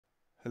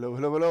Hello,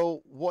 hello,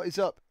 hello. What is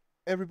up,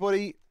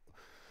 everybody?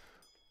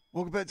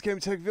 Welcome back to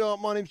Gamertag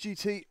VR. My name's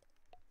GT,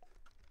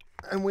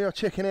 and we are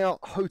checking out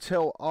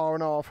Hotel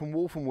R&R from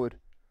Wolfenwood.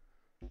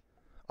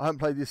 I haven't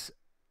played this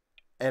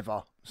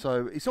ever,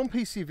 so it's on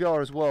PC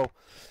VR as well.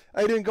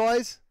 How you doing,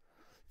 guys?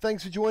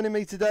 Thanks for joining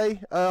me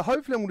today.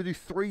 Hopefully, I'm going to do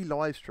 3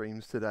 live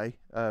streams today,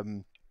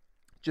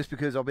 just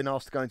because I've been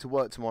asked to go into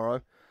work tomorrow.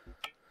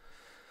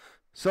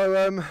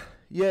 So,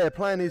 yeah,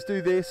 plan is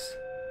do this.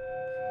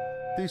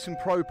 Do some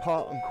pro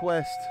part on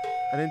Quest,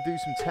 and then do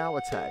some tower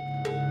tag.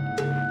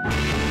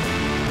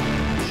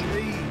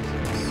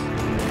 Jesus.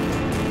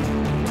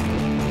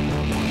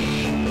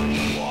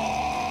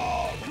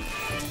 Whoa.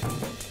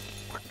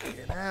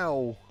 Fucking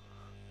hell.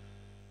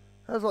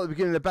 That was like the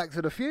beginning of Back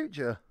to the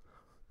Future.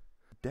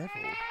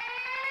 Devil.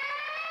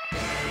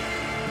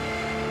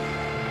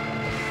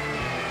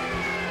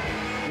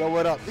 Yo,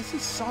 what up? This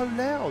is so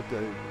loud,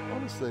 dude.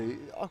 Honestly.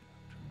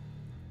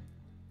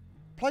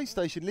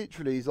 PlayStation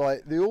literally is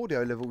like the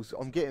audio levels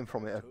I'm getting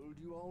from it are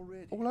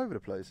all over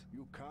the place.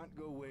 You can't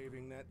go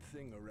waving that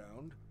thing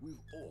around. We've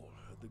all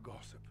heard the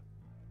gossip.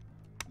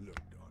 Look,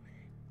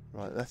 Donnie.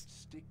 Right, that's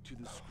stick to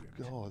the script.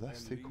 God,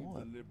 that's too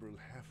quiet. The liberal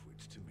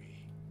half-wits to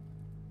me.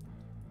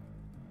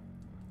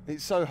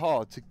 It's so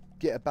hard to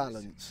get a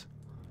balance.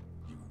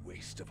 You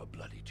waste of a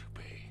bloody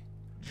toupee.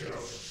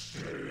 Just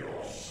stay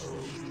off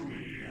social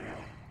media.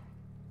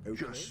 Okay.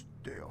 Just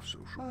stay off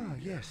social media. Ah,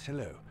 yes,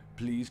 hello.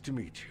 Pleased to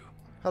meet you.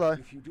 Hello.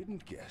 If you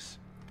didn't guess,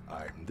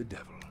 I'm the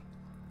devil.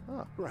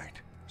 Ah. Right.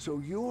 So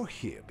you're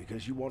here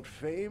because you want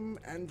fame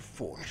and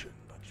fortune,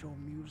 but your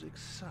music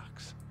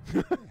sucks.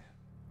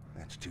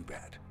 That's too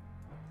bad.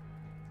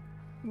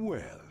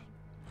 Well,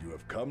 you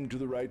have come to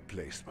the right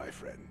place, my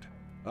friend.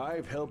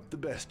 I've helped the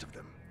best of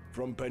them.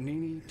 From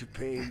Panini to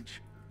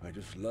Page, I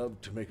just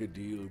love to make a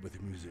deal with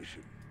a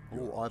musician.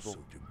 You're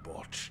also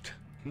debauched.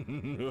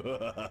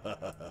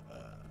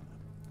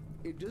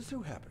 It just so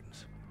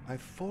happens I've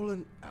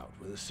fallen out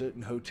with a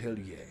certain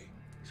hotelier,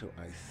 so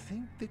I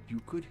think that you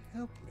could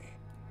help me.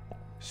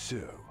 So,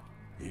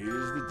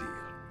 here's the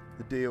deal.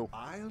 The deal.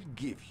 I'll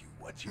give you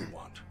what you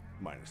want,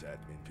 minus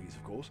admin fees,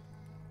 of course.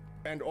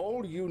 And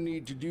all you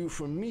need to do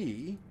for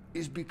me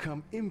is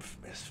become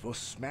infamous for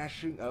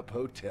smashing up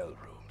hotel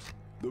rooms.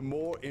 The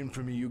more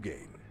infamy you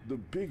gain, the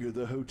bigger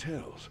the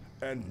hotels,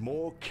 and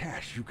more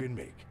cash you can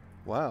make.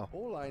 Wow.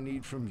 All I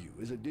need from you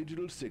is a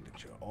digital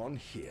signature on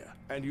here,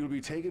 and you'll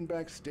be taken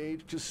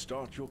backstage to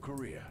start your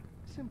career.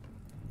 Simple.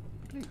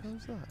 Please.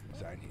 How's that?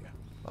 Sign here.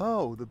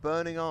 Oh, the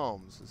burning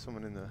arms. There's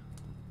someone in there.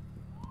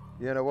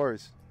 Yeah, no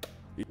worries.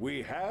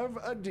 We have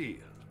a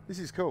deal. This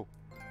is cool.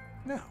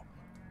 Now,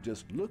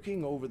 just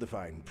looking over the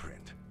fine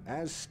print,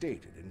 as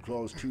stated in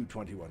clause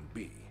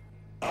 221B.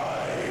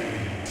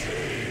 I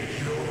take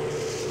your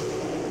soul.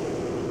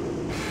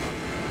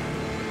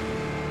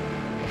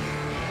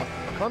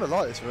 I kind of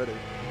like this already.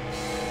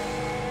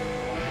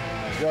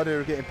 The idea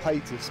of getting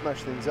paid to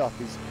smash things up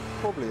is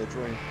probably a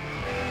dream.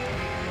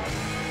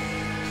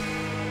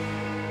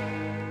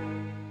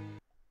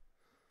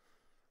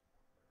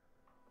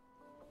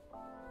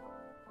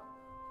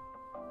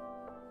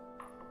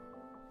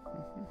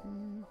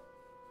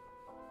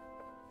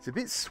 It's a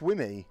bit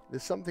swimmy.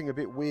 There's something a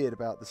bit weird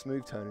about the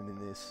smooth turning in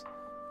this.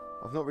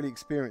 I've not really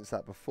experienced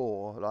that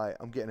before. Like,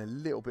 I'm getting a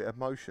little bit of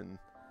motion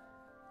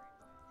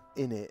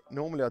in it.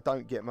 Normally I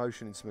don't get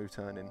motion in smooth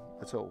turning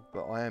at all,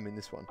 but I am in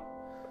this one.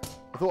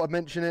 I thought I'd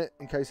mention it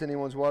in case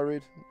anyone's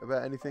worried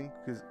about anything,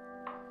 because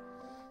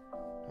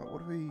what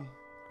do we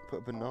put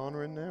a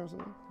banana in there or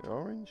something? An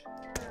orange?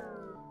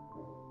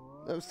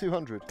 That was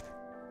 200.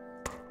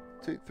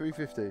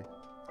 350.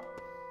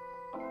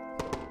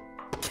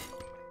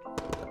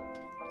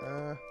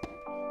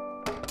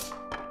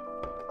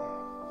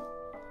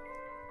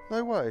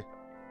 No way.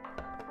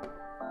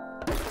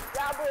 WTF.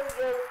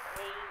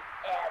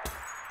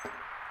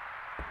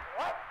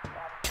 What the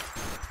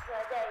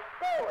are they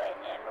doing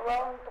in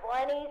room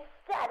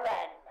 27?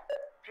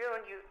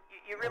 June,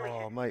 you really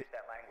should mate. use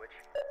that language.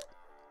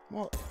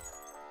 What?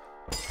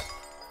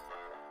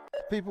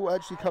 People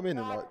actually come in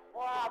and like...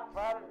 Far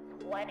from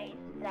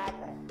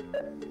 27.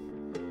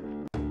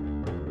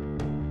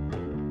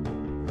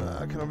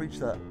 can I reach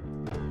that?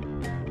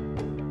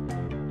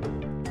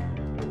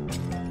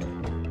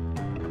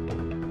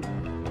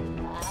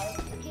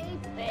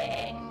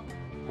 Housekeeping.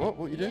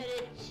 What you doing?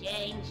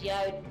 Change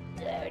your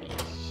dirty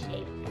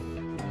shape.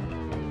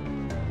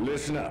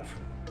 Listen up.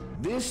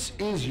 This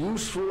is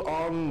useful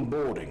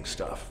onboarding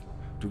stuff.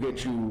 To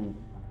get you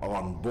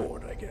on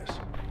board, I guess.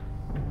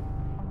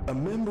 A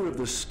member of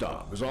the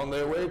staff is on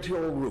their way to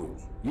your room.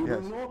 You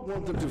Yes. will not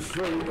want them to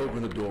throw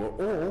open the door,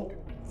 or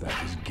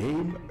that is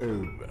game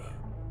over.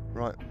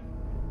 Right.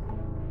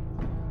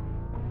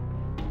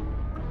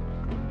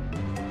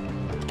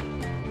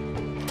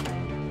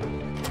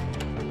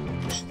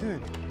 What's she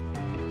doing?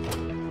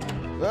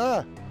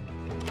 Ah!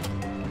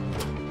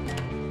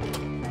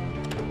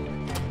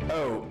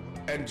 Oh,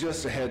 and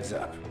just a heads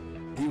up.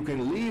 You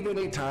can leave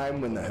any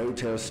time when the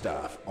hotel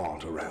staff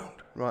aren't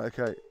around. Right,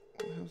 okay. What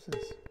the hell's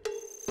this?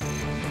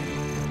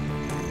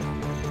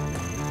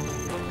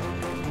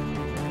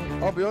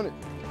 I'll be honest.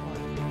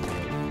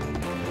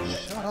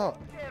 Shut up.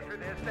 For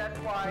this, that's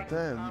why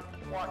Damn. I'm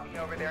walking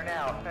over there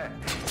now.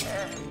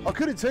 I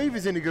couldn't tell you if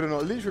it's any good or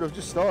not. Literally, I've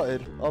just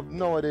started. I've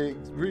no idea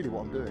really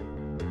what I'm doing.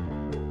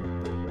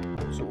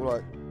 I'm sort of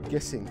like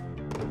guessing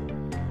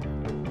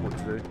what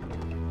to do.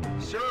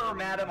 Sir or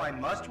madam, I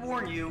must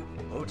warn you,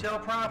 hotel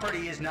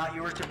property is not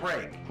yours to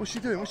break. What's she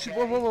doing? What's she?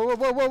 Whoa, whoa, whoa,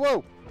 whoa, whoa,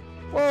 whoa!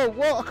 Whoa,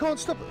 what? I can't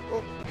stop it.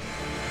 Oh.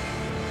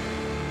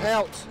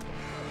 Out.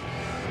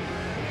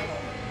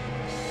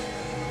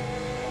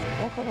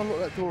 Why can't I lock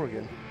that door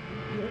again?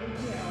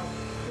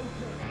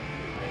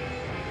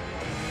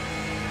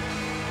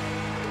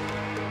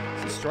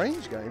 It's a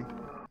strange game.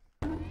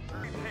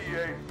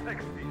 ETA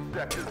 60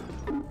 seconds.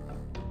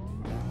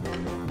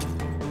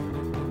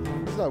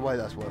 There's no way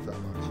that's worth that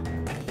much.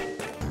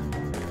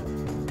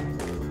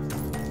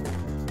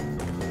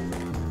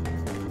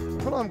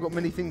 I feel like I haven't got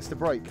many things to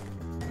break.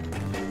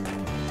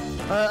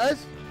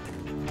 As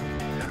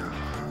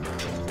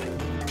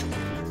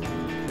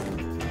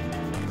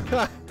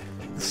the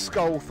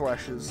skull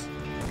thrashers.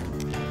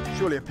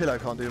 Surely a pillow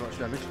can't do much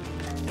damage.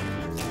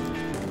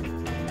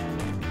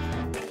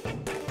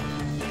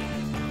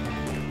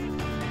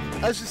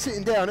 As you're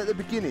sitting down at the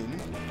beginning,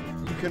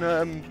 you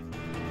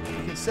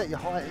can set your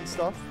height and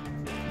stuff.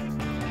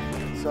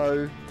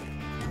 So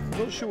I'm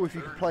not sure if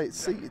you can play it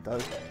seated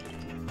though.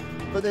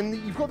 But then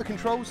you've got the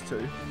controls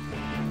too.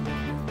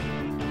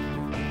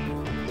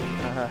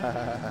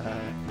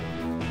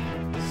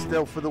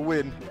 Stealth for the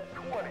win.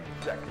 20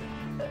 seconds.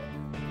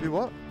 Do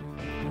what?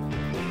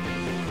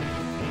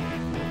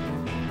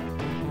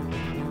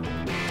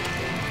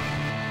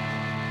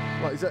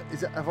 Right, is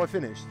that, have I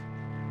finished?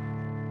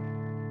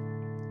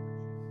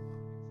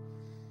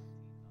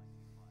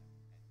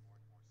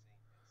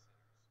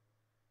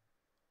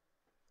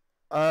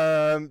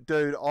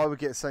 Dude, I would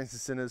get Saints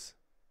and Sinners.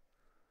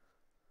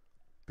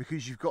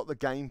 Because you've got the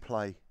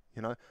gameplay,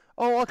 you know.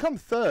 Oh, I come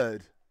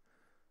third.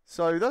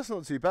 So that's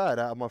not too bad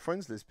out of my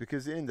friends list,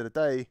 because at the end of the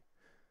day,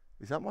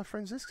 is that my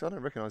friends list? Because I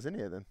don't recognise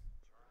any of them.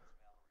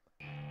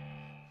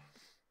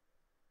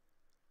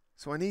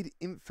 So I need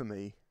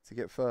Infamy to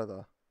get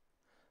further.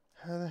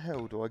 How the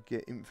hell do I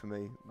get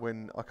Infamy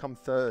when I come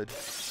third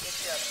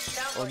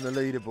on the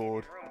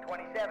leaderboard? Room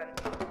 27.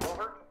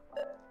 Over.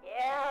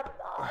 Yeah,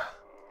 boss.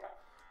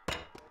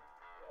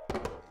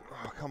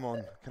 Oh, come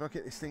on. Can I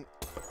get this thing?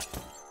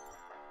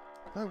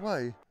 No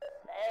way.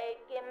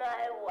 Making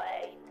my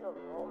way to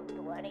room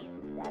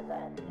 27.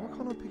 Why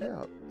can't I pick it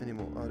up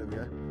anymore? Oh, there we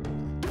go.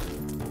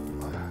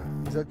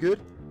 Is that good?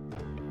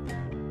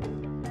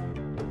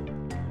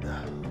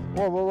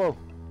 Whoa, whoa, whoa.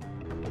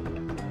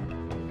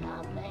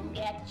 Come and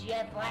get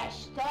your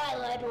fresh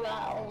toilet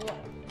roll.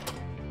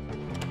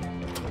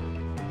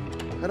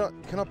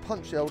 Can I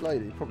punch the old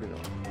lady? Probably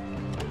not.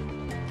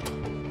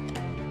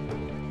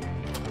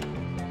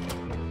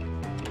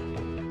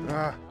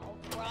 Ah. No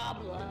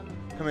problem.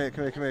 Come here,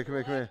 come here, come here, come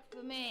here, come here.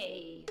 For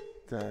me.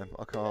 Damn,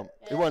 I can't.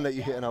 It won't let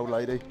you hit an old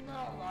lady.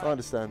 I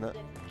understand that.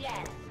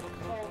 Yes,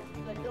 close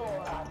the door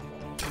up.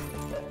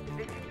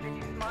 Did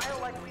you smile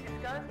like we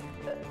discussed?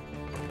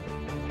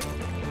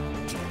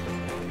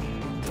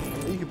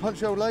 You can punch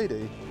the old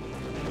lady.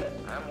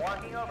 I'm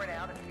walking over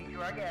now to speak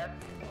to our guest.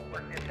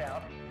 We'll work this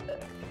out.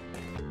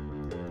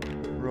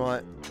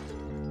 Right.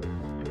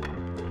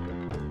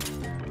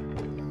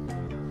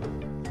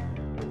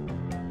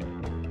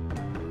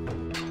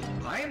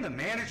 I am the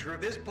manager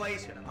of this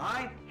place, and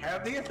I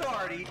have the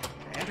authority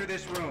to enter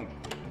this room.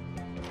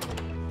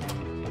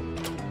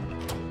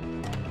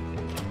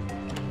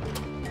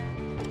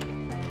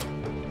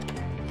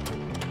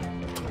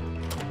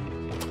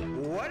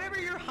 Whatever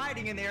you're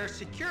hiding in there,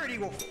 security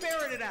will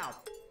ferret it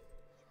out.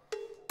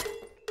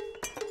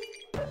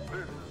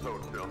 This is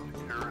hotel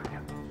security.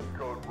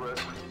 Code red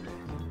received.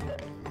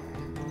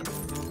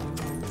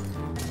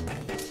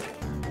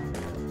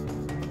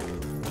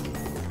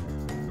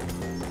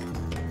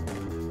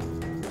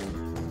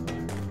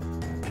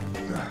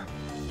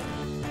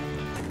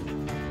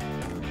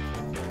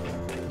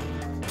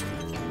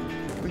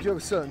 Would you have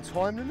a certain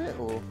time limit,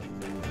 or?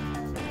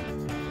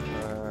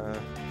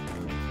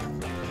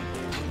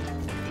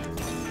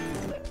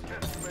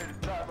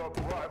 Estimated time of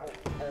arrival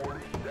 40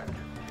 seconds.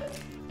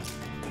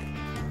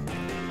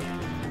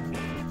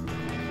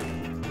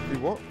 Do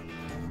what?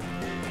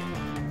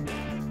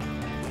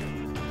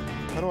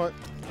 How do I?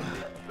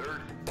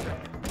 30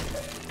 seconds.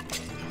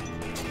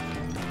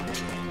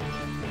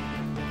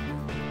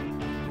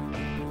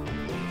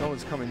 No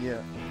one's coming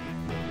yet.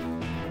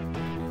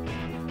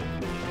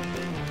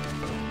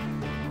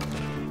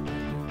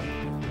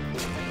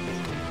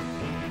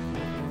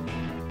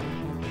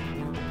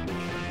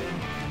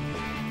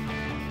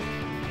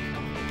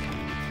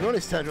 To be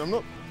honest, Andrew, I'm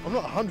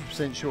not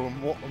 100% sure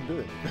on what I'm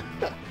doing.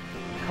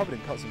 Covered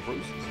in cuts and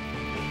bruises.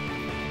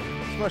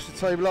 Smash the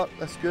table up.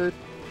 That's good.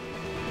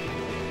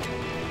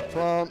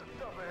 Plant.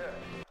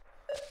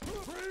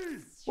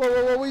 Whoa,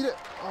 whoa, whoa! We.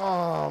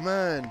 Oh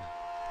man. It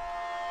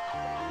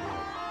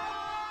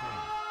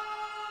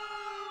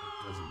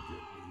doesn't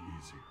get any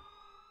easier.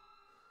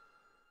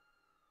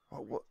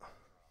 What?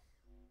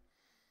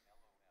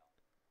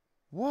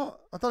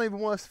 What? I done even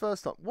worse the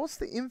first time. What's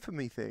the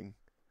infamy thing?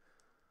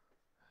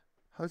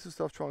 Hotel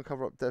staff try and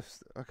cover up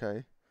deaths.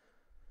 Okay.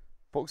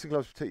 Boxing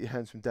gloves protect your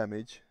hands from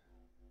damage.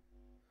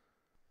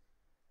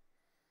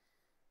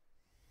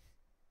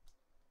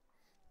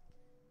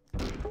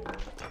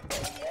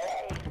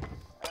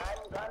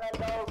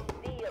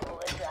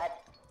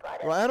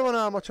 Right, how do I know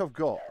how much I've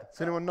got?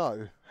 Does anyone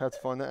know how to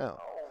find that out?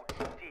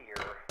 Oh dear.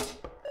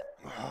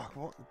 Oh,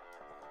 what?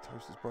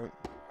 Toaster's broke.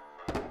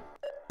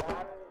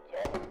 I'm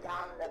just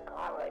down the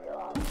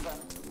corridor from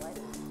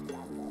 27.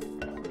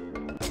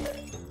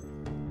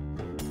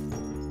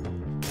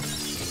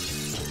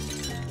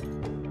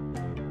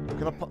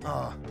 Can I put...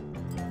 Ah.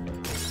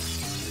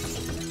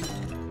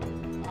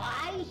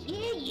 I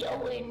hear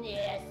you in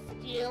there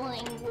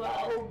stealing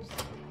robes.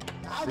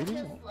 I'll Stealing?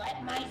 just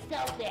let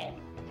myself in.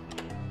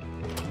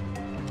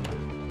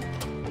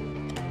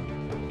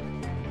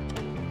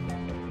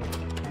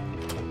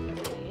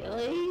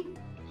 Really?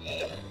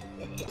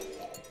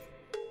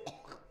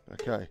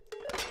 Okay.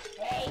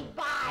 Hey,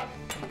 boss.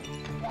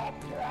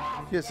 That's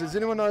right. Yes, does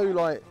anyone know,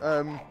 like,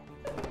 Okay.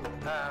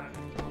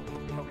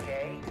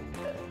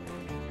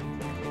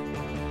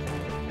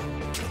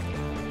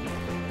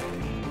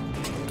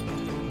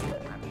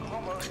 I'm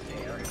almost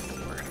there. We're gonna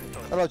sort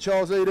hello,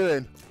 Charles, how you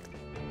doing?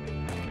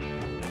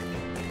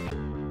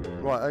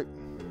 Right,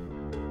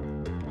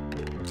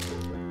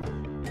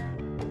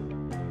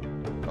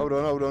 hold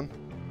on, hold on.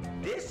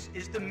 This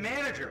is the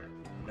manager.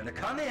 I'm gonna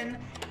come in,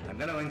 and I'm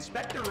gonna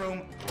inspect the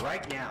room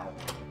right now.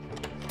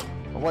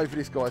 I'll wait for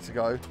this guy to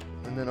go,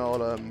 and then I'll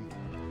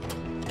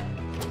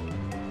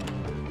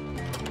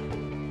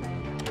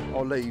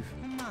leave.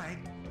 My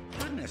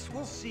goodness,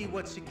 we'll see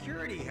what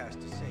security has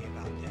to say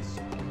about this.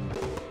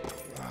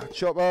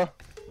 Chopper.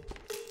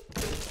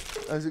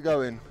 How's it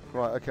going?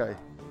 Right, okay.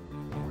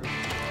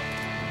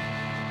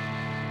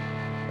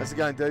 How's it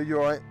going, dude? You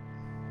alright?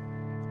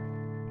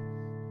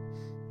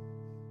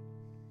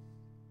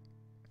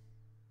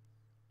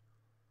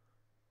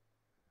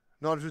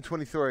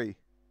 $923.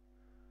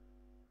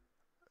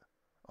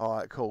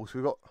 Alright, cool.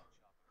 So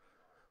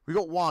we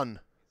got one.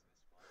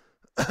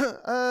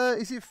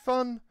 Is it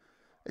fun?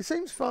 It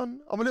seems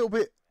fun. I'm a little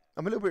bit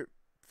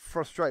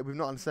frustrated with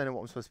not understanding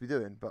what I'm supposed to be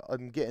doing, but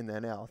I'm getting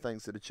there now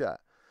thanks to the chat.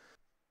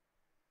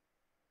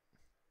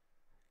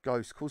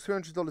 Ghost causes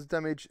 $300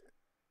 damage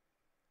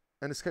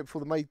and escape before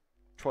the maid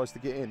tries to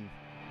get in.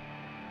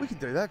 We can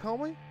do that, can't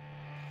we?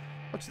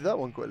 I'll just do that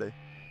one quickly.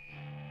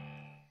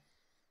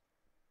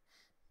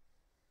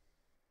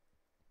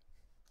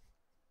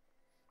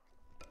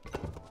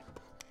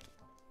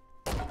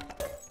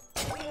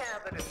 We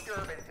have a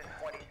disturbance in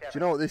 27. Do you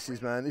know what this is,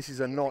 man? This is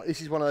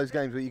one of those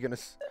games where you're gonna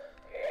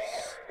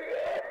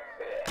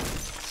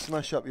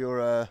smash up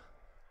your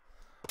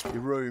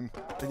room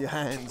and your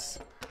hands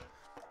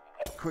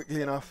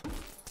quickly enough.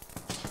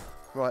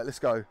 Right, let's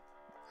go.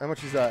 How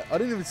much is that? I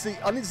didn't see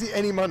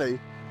any money.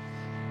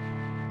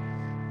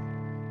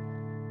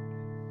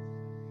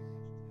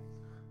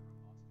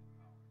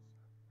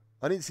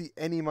 I didn't see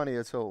any money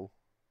at all.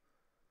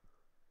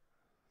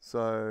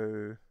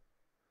 So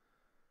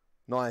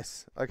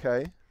nice.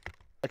 Okay.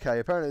 Okay,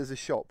 apparently there's a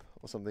shop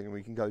or something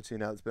we can go to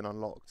now that's been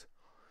unlocked.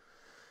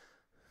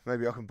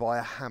 Maybe I can buy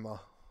a hammer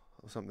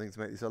or something to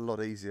make this a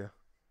lot easier.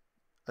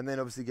 And then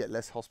obviously get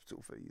less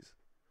hospital fees.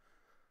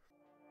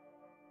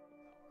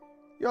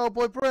 Yo,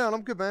 boy Brown,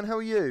 I'm good, man. How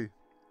are you?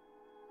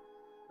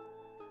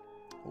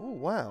 Oh,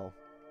 wow.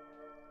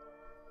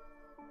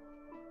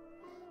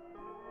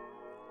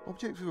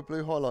 Objects with a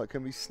blue highlight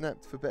can be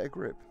snapped for better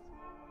grip.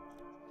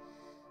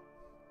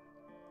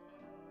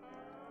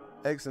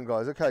 Excellent,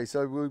 guys. Okay,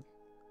 so we'll...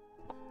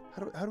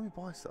 How do we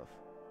buy stuff?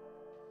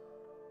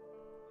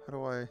 How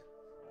do I...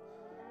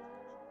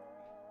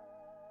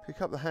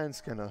 Pick up the hand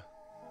scanner.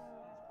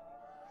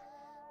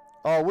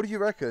 Oh, what do you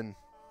reckon?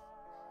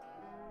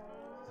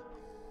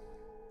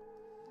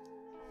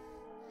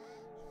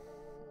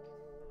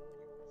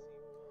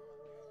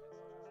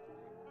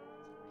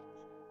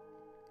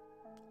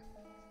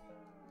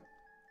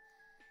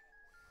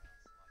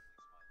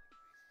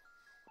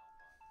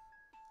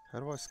 How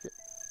do I skip?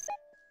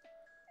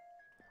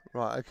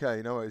 Right,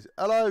 okay, no worries.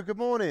 Hello, good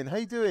morning. How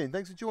you doing?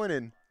 Thanks for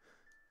joining.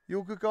 You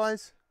all good,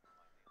 guys?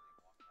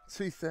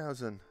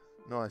 2,000.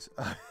 Nice.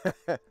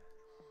 A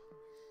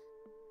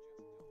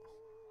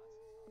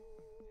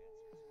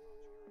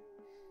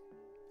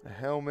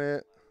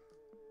helmet.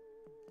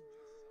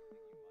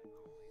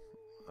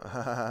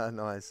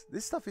 Nice.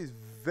 This stuff is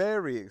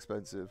very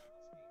expensive.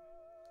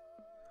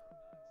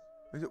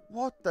 Is it,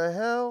 what the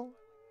hell?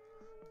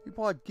 You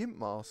buy a GIMP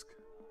mask.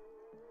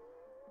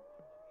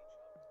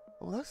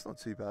 Oh, that's not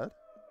too bad.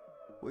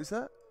 What is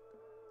that?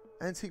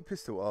 Antique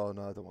pistol. Oh,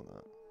 no, I don't want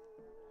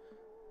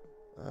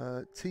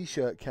that.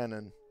 T-shirt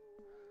cannon.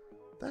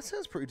 That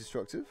sounds pretty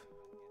destructive.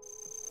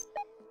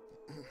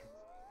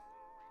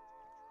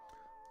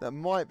 That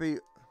might be...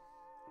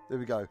 There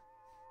we go.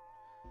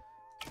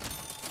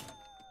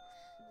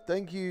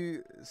 Thank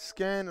you.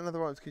 Scan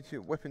another item to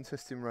continue weapon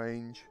testing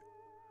range.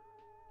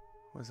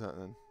 Where's that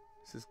then?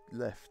 It says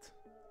left.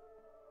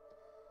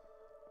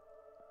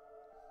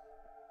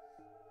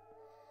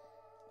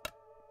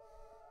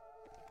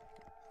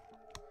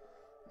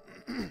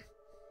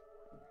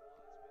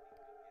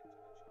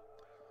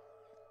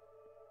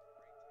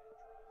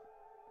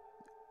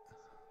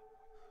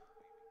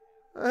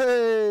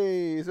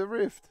 Hey, it's a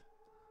Rift.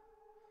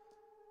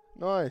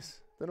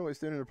 Nice. Don't know what it's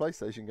doing in a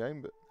PlayStation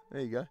game, but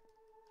there you go.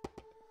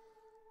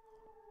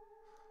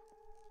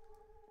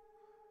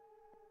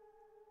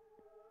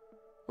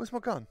 Where's my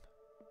gun?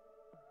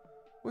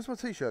 Where's my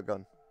t-shirt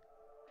gun?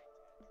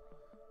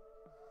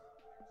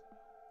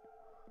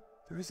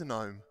 There is a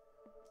gnome.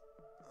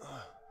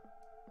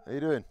 How you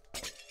doing?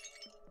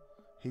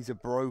 He's a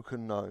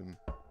broken gnome.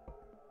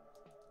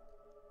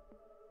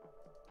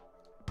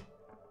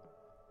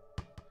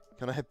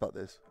 Can I headbutt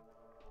this?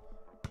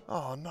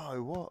 Oh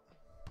no, what?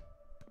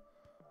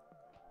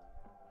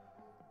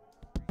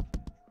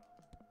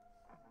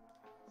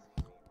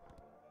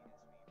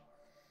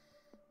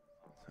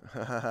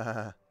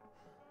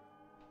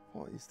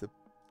 What is the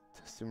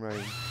testing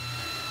range?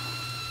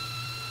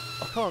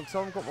 I can't because I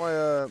haven't got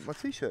my my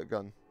t-shirt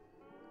gun.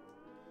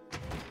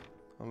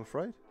 I'm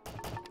afraid.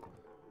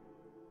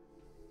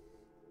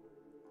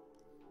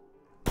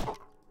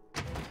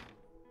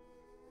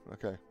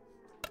 Okay.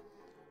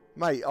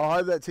 Mate, I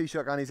hope that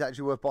t-shirt gun is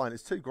actually worth buying.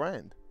 It's £2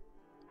 grand.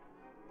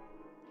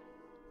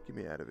 Get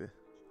me out of here.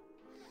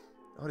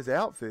 Oh, there's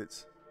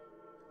outfits.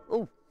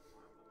 Oh.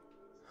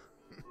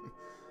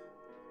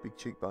 Big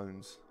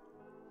cheekbones.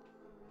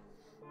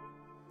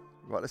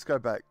 Right, let's go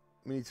back.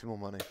 We need some more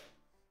money.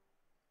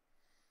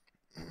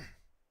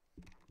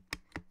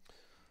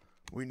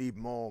 We need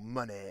more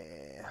money.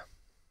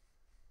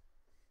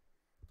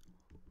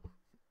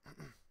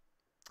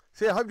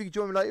 So yeah, hopefully you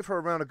can join me later for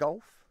a round of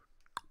golf.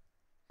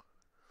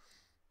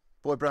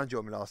 Boy Brown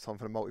joined me last time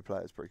for the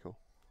multiplayer. It's pretty cool.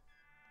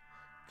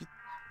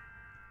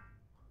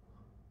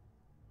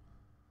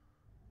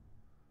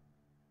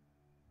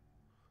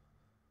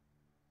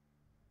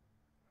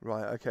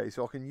 Right, okay,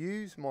 so I can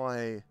use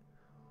my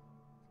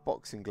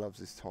boxing gloves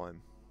this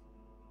time.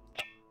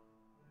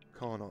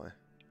 Can't I?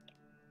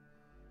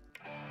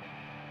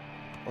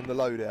 On the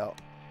loadout.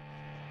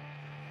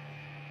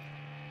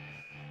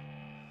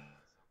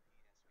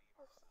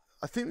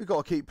 I think we've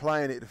got to keep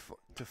playing it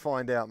to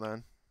find out,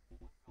 man.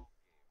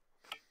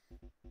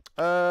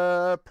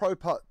 Pro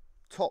Putt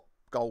Top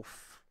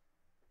Golf.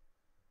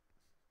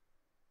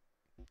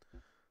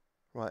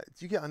 Right,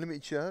 do you get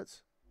unlimited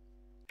shirts?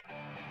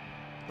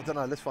 I don't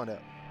know, let's find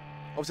out.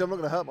 Obviously, I'm not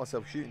going to hurt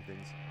myself shooting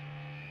things.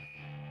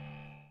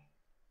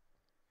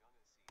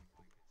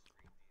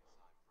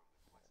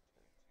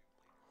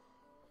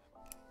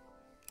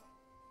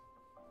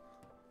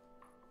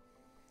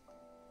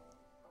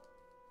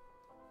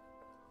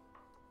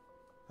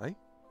 Hey?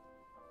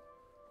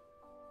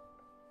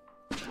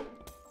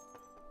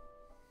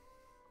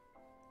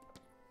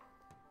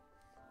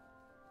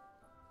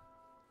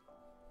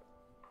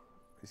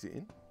 Is it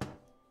in?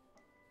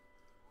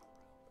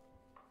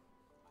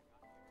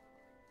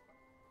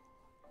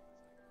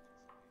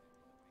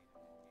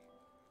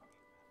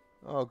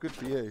 Oh, good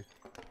for you.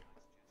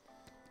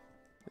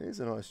 It is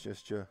a nice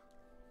gesture.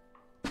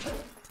 There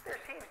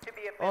seems to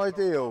be a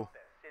Ideal.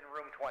 in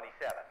room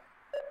 27.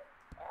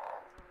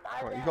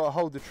 Right, you got to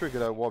hold the trigger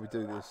though while we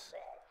do this.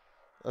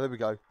 Oh, there we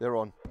go. They're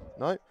on.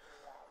 No?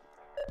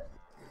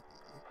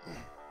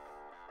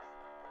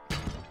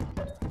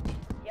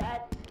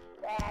 Just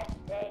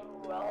passing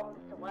room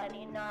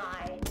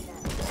 29.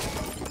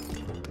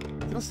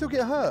 Can I still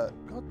get hurt?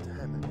 God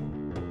damn it.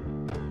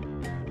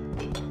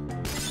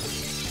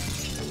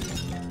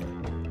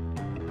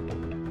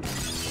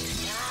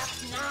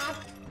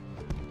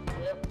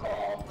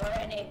 Go for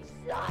an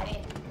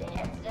exotic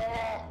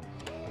dancer.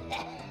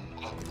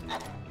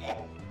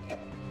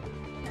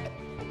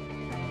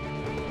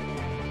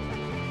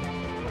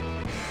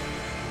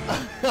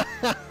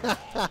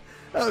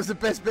 That was the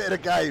best bit of the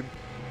game.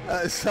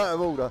 That is out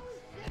of order.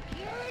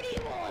 Security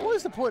one. What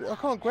is the point? I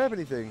can't grab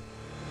anything.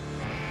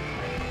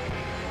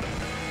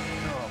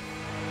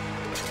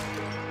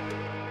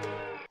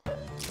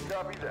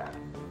 Copy that.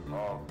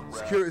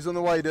 Security's on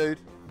the way, dude.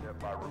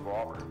 Get my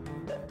revolver.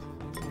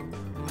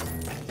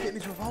 Getting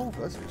his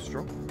revolver, that's a bit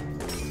strong.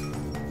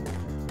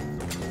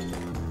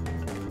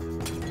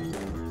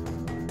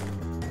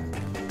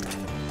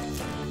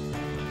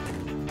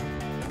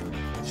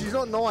 She's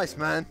not nice,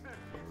 man.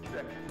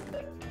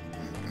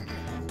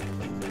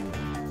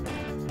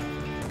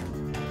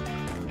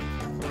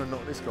 I'm gonna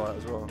knock this guy out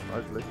as well,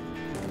 hopefully.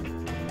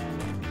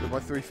 With my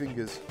 3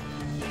 fingers.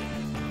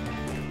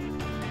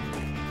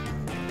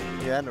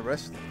 Yeah, and the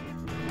rest.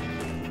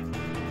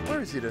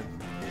 Where is he then?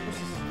 What's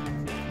this?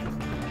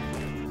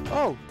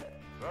 Oh!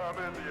 I'm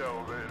in the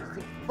elevator.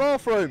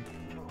 Bathroom!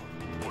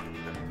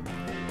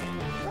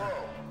 Whoa!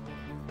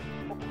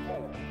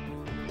 Oh,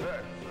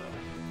 that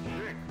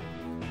stinks.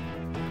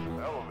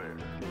 Elevator.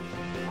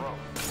 Wrong.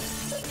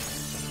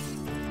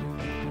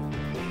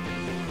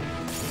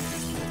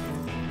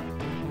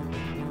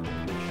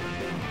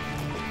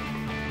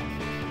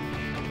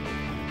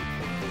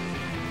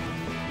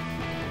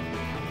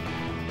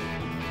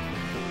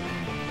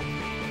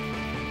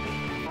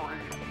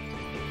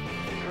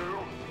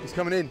 He's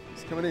coming in.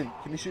 He's coming in.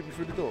 Can you shoot me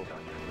through the door?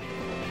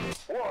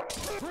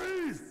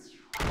 Freeze!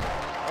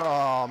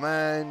 Oh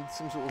man,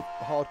 some sort of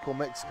hardcore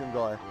Mexican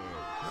guy.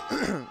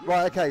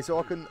 Right, okay, so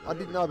I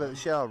didn't know about the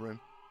shower room.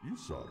 You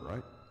saw it,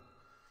 right?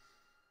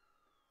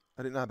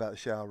 I didn't know about the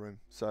shower room.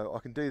 So I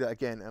can do that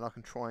again, and I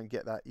can try and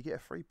get that. You get a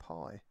free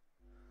pie.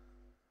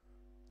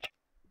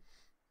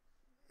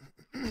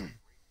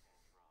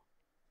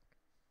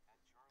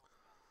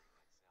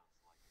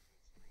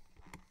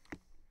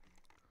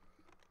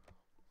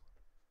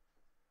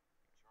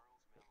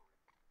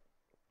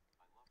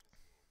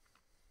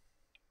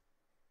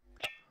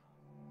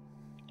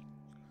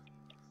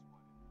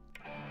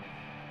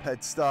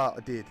 Head start,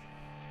 I did.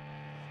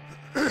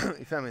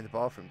 He found me in the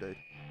bathroom, dude.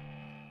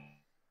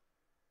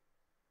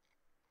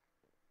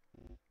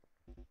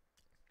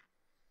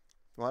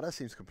 Right, that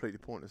seems completely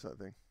pointless, that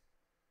thing.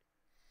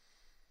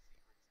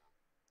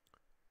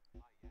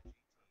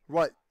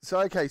 Right, so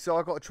okay, so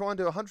I got to try and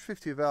do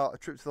 150 without a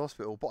trip to the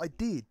hospital, but I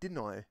did, didn't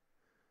I?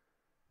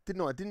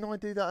 Didn't I do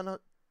that? And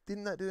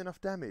didn't that do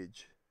enough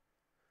damage?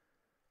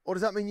 Or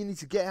does that mean you need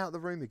to get out of the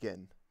room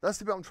again? That's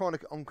the bit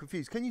I'm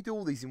confused. Can you do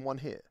all these in one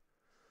hit?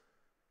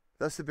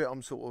 That's the bit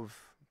I'm sort of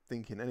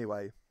thinking.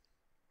 Anyway,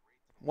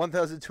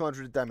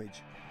 1,200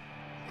 damage.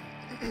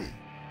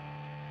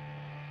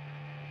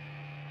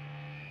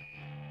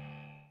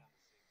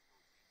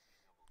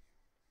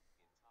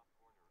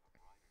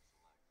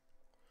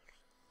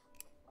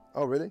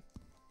 Oh, really?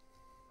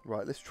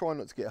 Right, let's try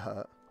not to get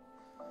hurt.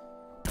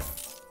 Do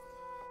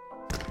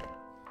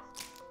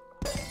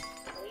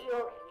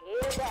you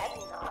hear that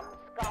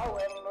numbskull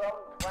in room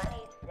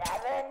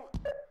 27?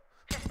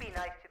 Just be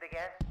nice to the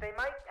guests. They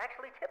might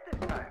actually tip this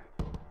time.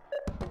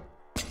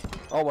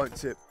 I won't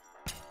tip.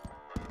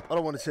 I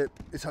don't want to tip.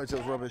 This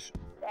hotel's rubbish.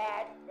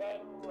 That's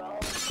in room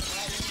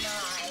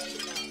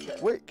 29.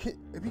 Wait,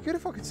 it'd be good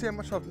if I could see how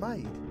much I've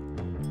made.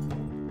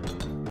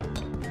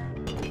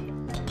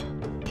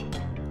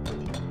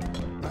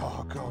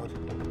 Oh, God.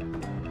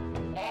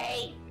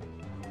 Hey,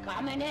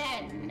 coming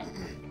in.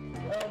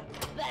 You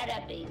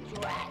better be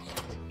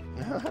dressed.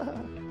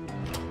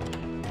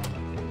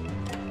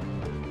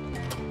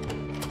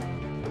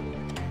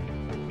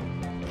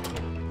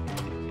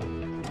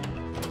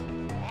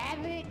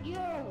 Have it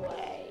your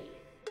way.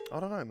 I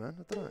don't know, man.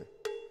 I don't know.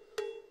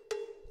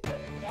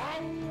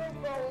 Can you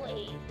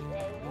believe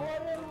they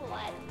wouldn't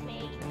let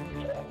me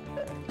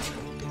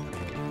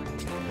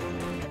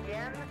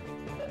Again?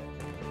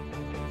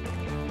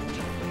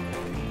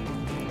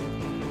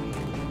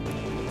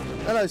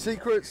 Hello,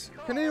 Secrets.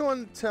 Can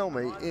anyone tell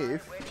me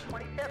if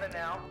 27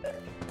 now.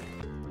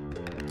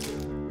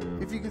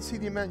 you can see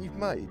the amount you've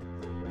made?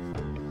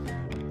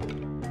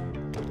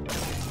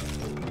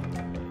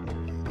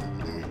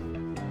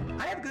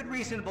 I have good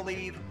reason to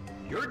believe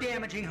you're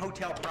damaging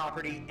hotel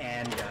property,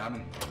 and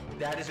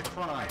that is a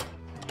crime.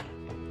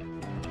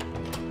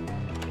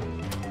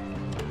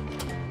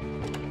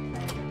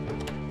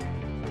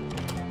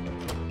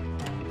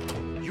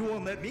 You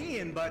won't let me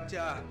in, but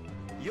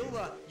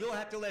you'll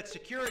have to let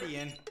security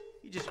in.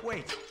 You just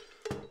wait.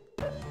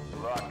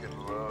 Rock and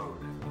load.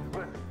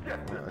 Let's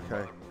get this.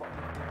 Okay.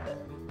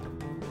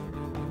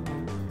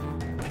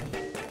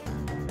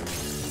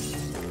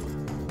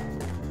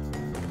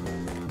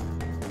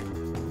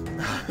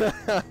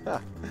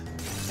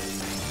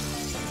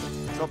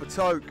 Drop a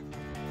toke.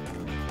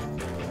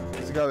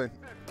 How's it going?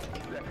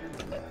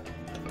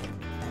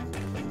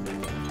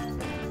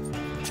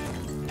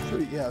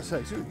 Sure, yeah, I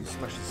say, sure you can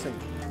smash the sink.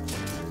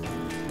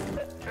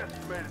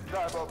 Estimated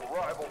time of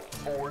arrival,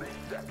 40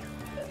 seconds.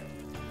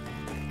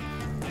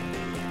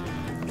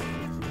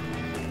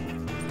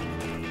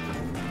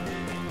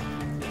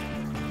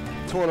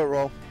 Toilet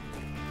roll.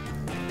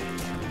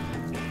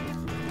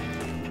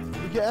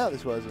 We get out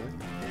this way, isn't it?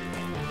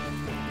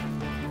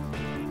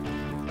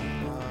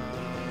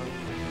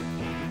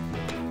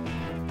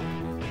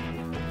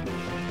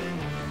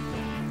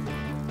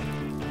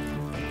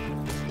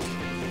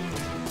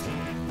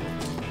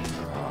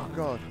 Oh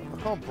God, I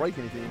can't break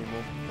anything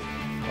anymore.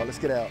 Right, let's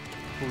get out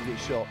before we get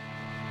shot.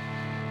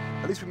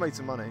 At least we made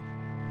some money.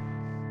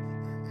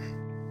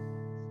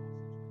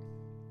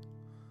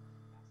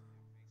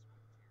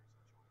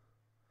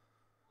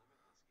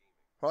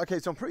 Right, okay,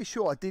 so I'm pretty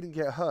sure I didn't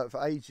get hurt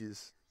for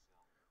ages.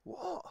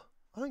 What?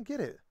 I don't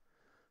get it.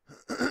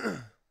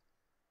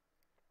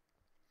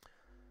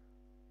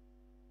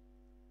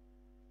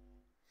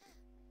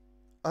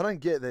 I don't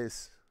get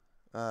this.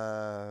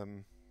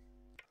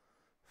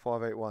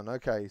 581.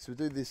 Okay, so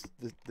we'll do this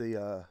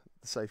the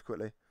safe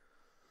quickly.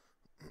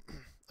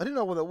 I didn't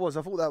know what that was.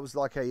 I thought that was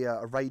like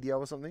a radio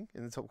or something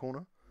in the top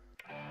corner.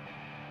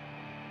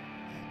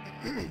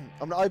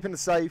 I'm gonna open the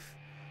safe,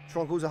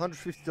 try and cause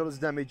 $150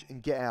 damage,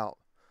 and get out.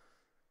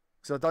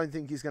 Because I don't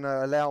think he's going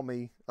to allow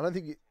me. I don't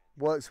think it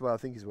works the way I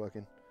think it's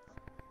working.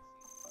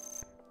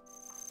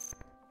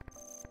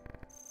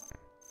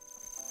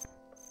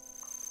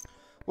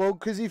 Well,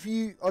 because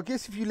I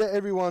guess if you let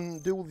everyone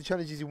do all the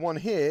challenges in one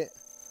hit,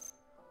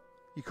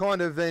 you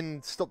kind of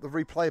then stop the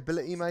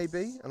replayability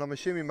maybe. And I'm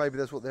assuming maybe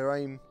that's what their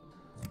aim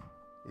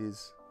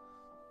is.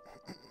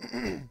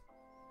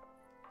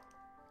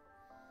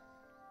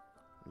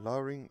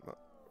 Lowering.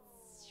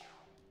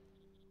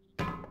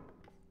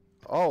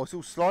 Oh, it's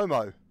all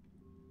slow-mo.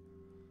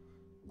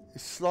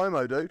 It's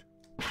slow-mo, dude.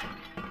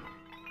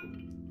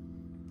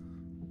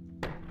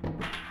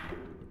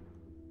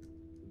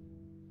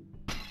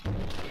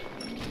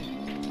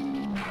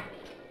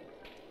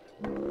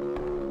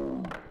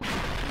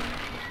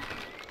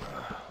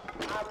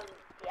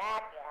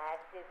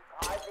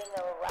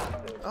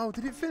 Oh,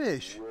 did it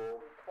finish? 27.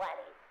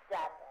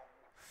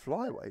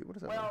 Flyweight? What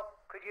does that mean? Well,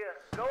 could you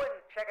go and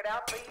check it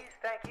out, please?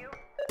 Thank you.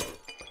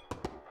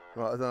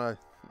 Right, I don't know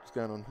what's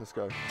going on. Let's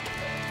go.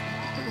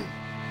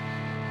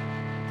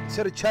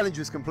 So the challenge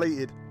was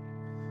completed.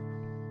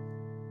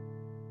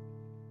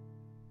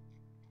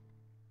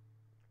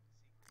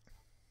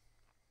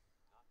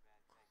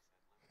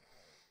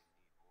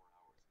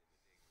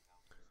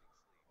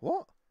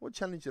 What? What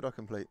challenge did I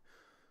complete?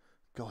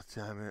 God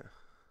damn it.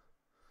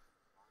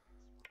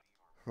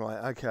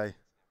 Right, okay.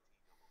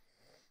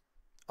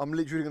 I'm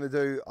literally going to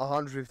do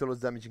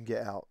 $150 damage and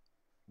get out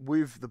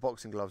with the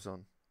boxing gloves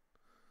on.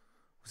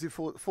 Was it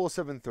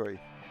 473?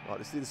 Right,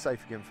 let's do the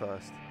safe again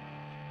first.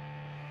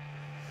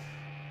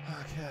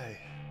 Okay.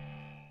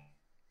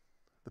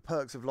 The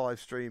perks of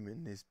live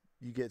streaming is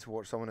you get to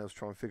watch someone else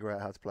try and figure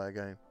out how to play a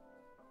game.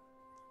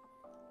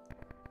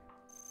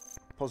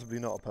 Possibly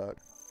not a perk.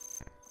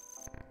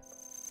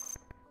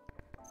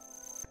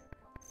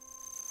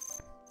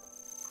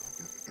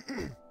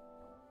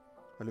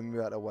 Let me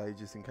move out of the way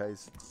just in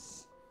case.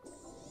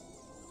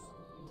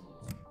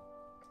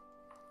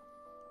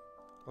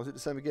 Was it the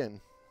same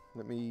again?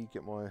 Let me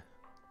get my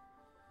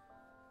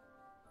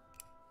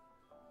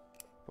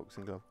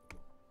boxing glove.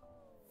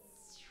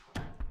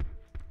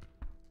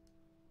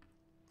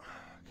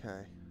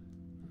 Okay.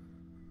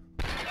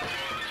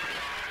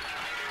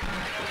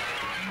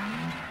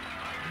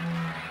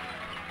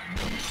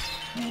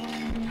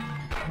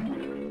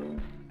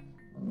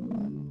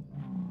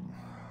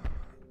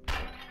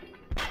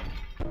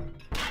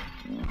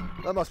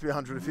 That must be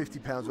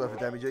 £150 worth of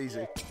damage,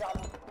 easy.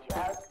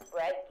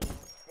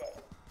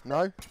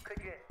 No?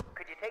 Could you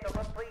take a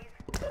look, please?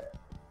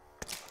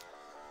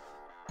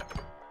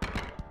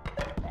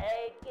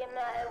 Making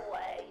my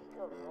way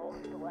to room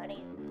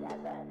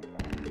 27.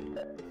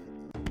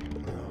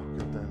 Oh,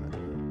 God damn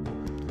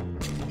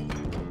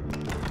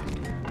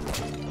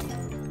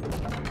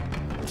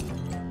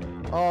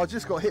it. Oh, I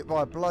just got hit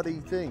by a bloody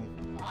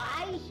thing.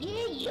 I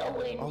hear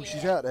you in Oh,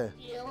 she's out there.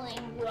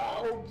 stealing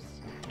robes.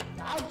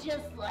 I'll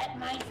just let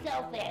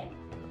myself in.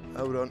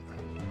 Hold on.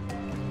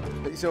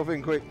 Let yourself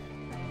in quick.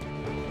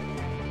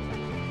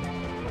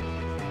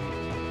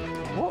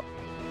 What?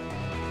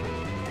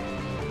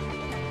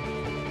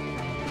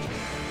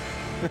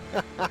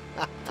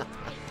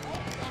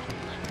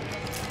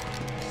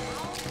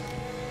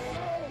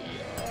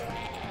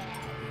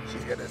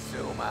 She's gonna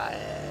sue my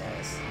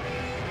ass.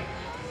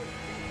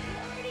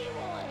 Nobody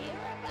will hear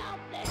about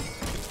this.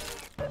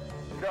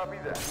 Copy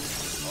that.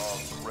 Oh,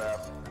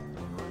 crap.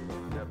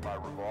 Get my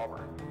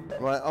revolver.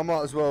 Right, I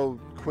might as well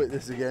quit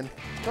this again.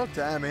 God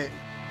damn it.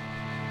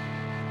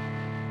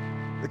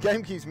 The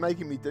game keeps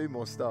making me do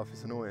more stuff.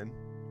 It's annoying.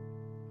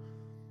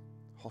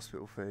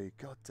 Hospital fee.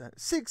 God damn.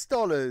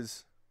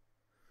 $6.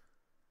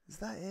 Is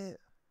that it?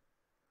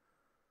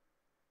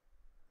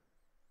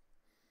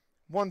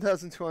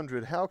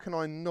 1,200. How can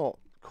I not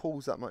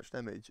cause that much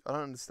damage? I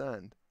don't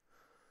understand.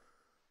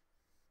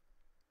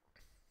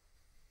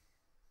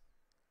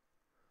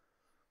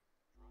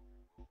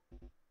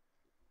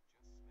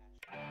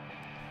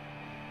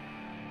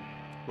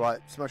 Right,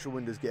 smash your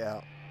windows, get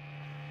out.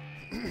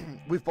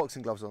 With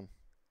boxing gloves on.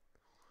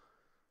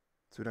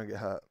 So we don't get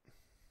hurt.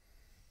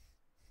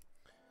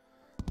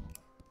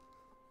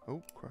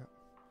 Oh, crap.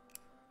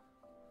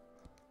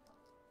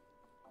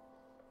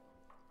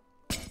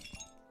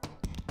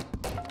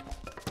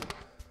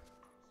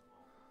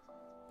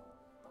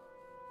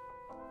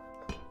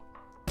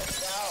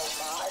 No,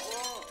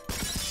 Martin.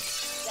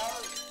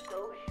 Some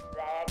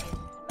douchebag is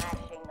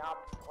smashing up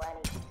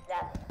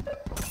 27.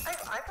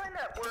 I find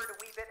that word a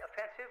wee bit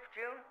offensive,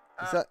 June.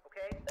 Is that-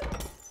 Okay?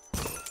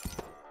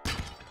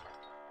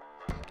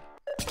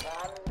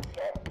 I'm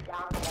just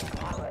down the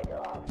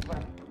corridor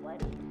from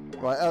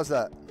 27. Right, how's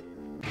that?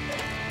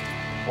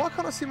 Why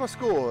can't I see my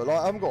score? Like,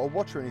 I haven't got a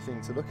watch or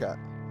anything to look at.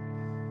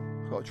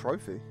 I've got a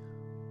trophy.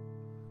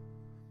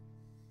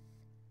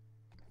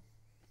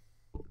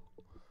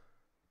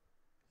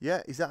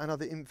 Yeah, is that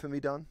another infamy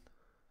done?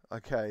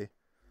 Okay.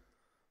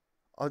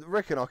 I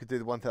reckon I could do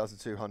the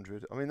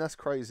 1,200. I mean, that's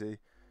crazy.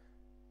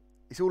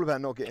 It's all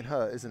about not getting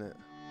hurt, isn't it?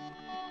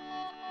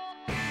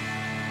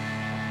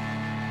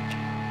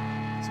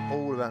 It's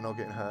all about not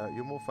getting hurt.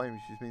 You're more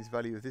famous, which means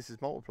value of this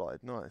is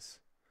multiplied. Nice.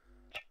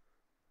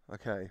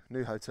 Okay,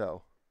 new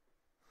hotel.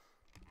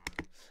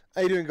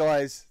 How you doing,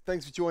 guys?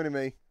 Thanks for joining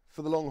me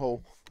for the long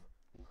haul.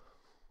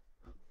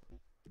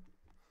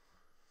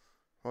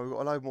 Well, we've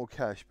got a load more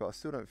cash, but I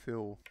still don't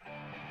feel...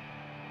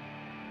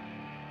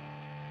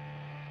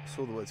 I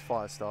saw the words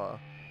fire starter.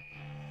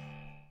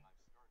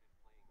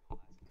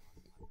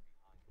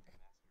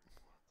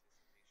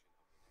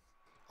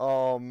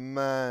 Oh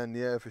man,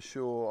 yeah, for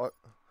sure.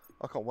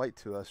 I can't wait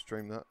to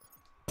stream that.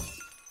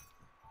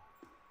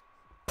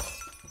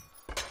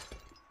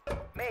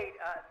 Mate,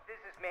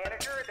 this is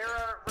manager. There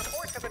are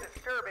reports of a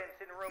disturbance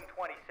in room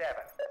 27.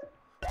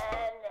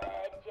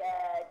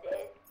 Manager,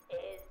 this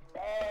is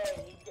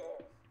made.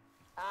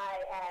 I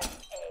am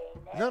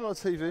a No, not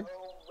TV.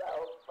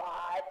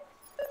 robot.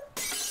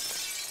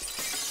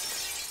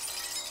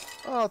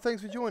 Oh,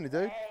 thanks for joining,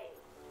 dude.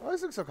 Oh,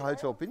 this looks like a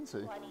hotel I've been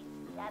to. 27.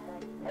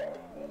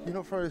 You're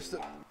not throwing a Is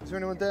there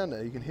anyone down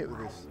there you can hit with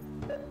this?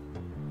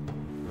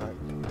 Right.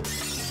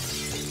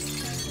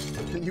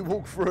 Can you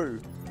walk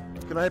through?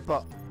 Can I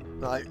headbutt?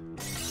 No. Get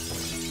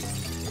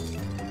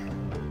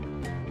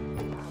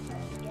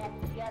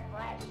your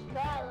fresh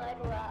salad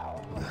roll.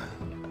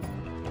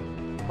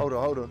 Hold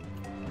on, hold on.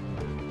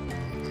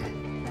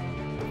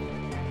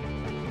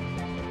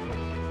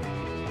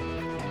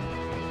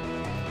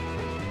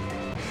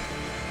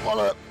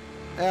 Wallop!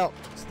 Out.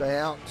 Stay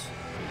out.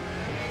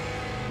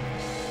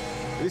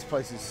 This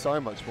place is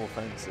so much more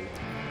fancy.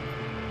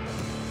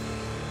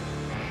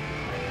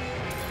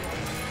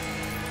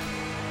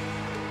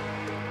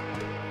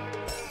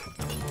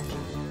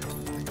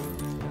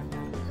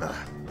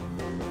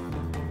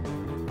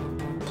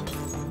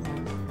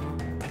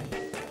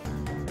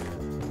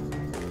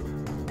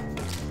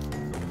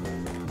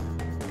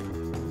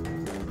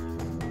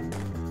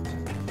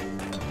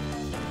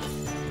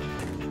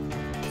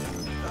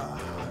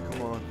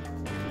 Come on.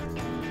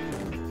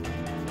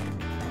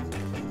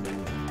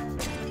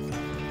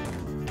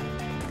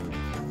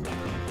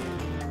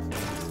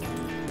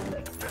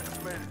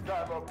 Estimated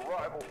time of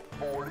arrival,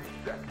 40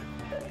 seconds.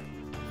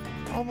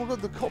 Oh my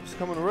god, the cops are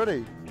coming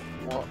already.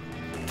 What?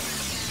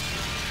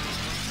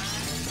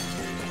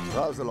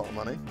 That was a lot of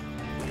money.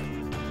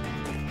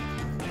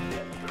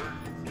 30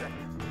 seconds.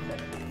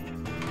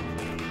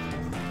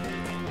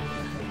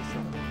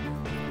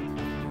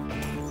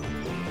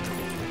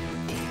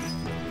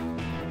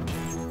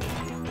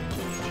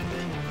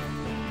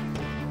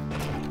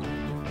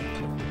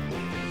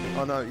 I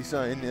know what you're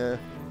saying, yeah.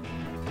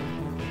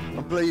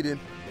 I'm bleeding.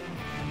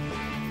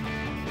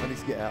 I need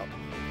to get out.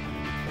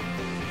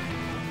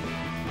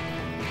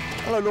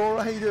 Hello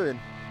Laura, how you doing?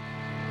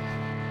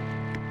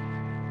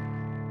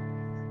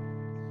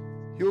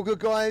 You all good,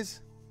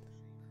 guys?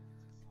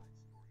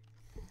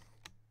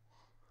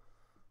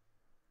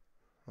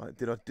 Right,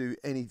 did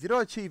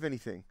I achieve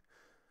anything?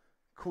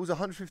 Cause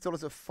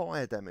 $150 of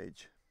fire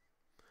damage.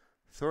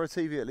 Throw a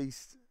TV and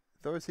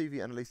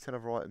at least 10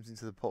 other items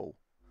into the pool.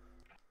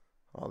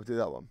 I will do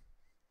that one.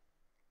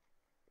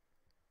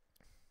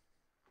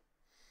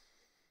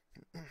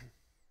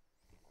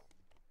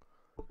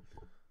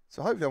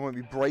 So hopefully I won't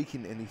be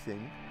breaking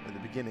anything at the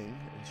beginning,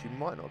 and she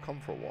might not come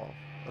for a while.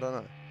 I don't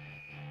know.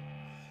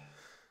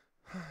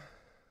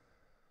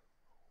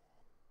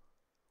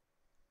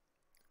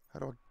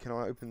 Can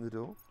I open the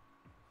door?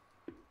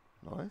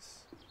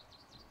 Nice.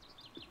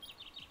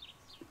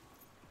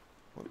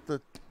 What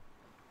the?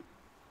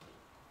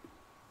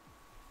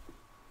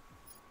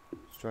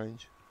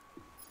 Strange.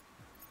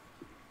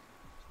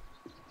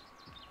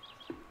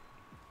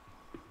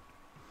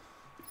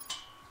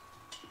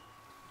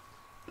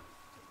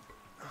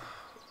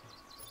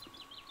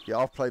 Yeah,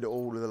 I've played it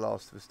all with The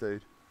Last of Us,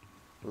 dude.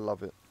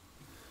 Love it.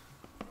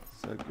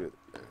 So good.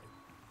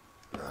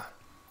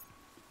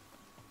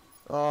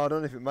 Oh, I don't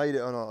know if it made it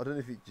or not. I don't know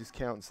if it just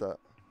counts that.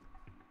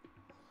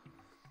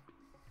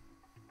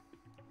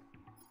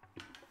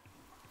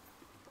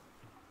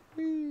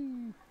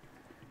 Whee!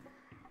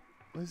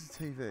 Where's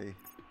the TV?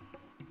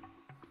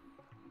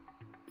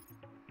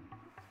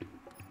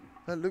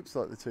 That looks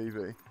like the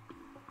TV.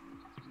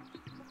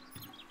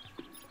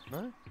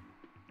 No?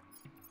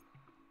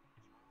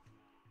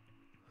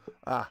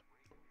 Ah.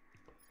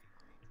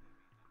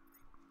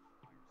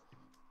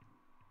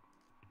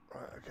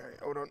 Right, okay,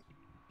 hold on.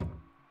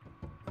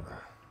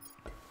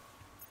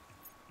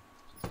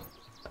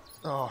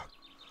 Oh.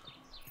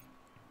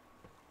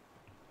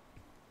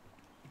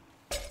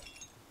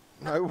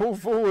 No, walk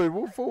forward,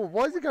 walk forward.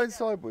 Why is it going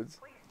sideways?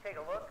 Please take a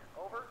look.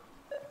 Over.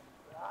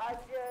 Roger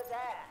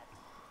that.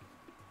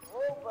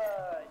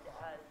 Bluebird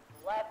has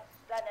left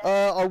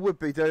Senate. I would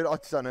be, dude. I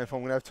just don't know if I'm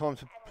going to have time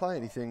to play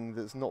anything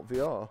that's not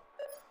VR.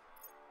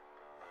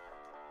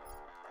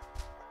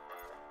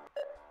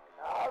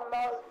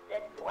 Almost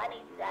at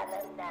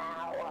 27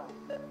 now.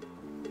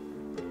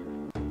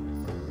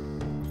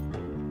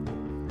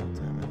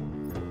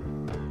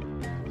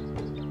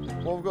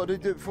 What have we got to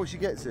do it before she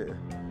gets here?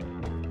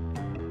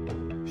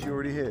 Is she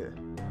already here?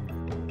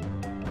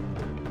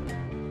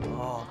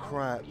 Oh,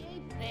 crap.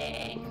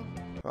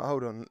 Right,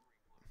 hold on.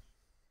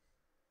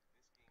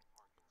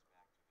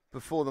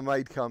 Before the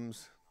maid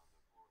comes.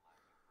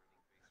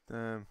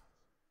 Damn.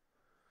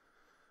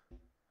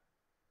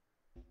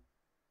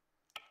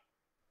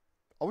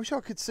 I wish I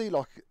could see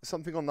like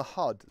something on the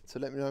HUD to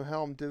let me know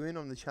how I'm doing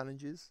on the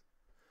challenges.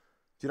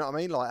 Do you know what I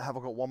mean? Like, have I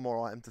got one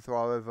more item to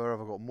throw over?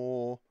 Have I got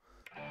more?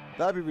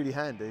 That'd be really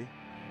handy.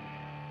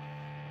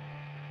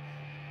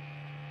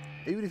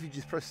 Even if you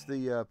just press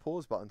the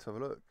pause button to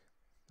have a look.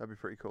 That'd be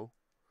pretty cool.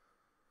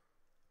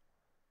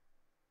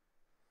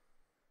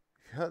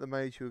 If you hurt the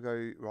maid, she'll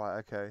go, right,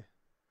 okay.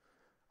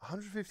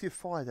 150 of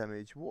fire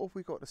damage. What have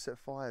we got to set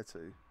fire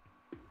to?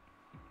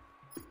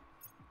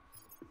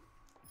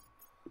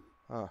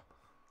 Ah.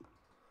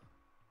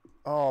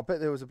 Oh, I bet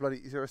there was a bloody...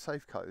 Is there a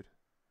safe code?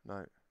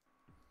 No.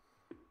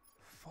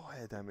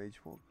 Fire damage.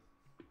 What?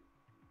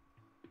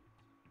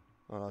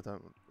 Oh, I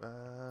don't...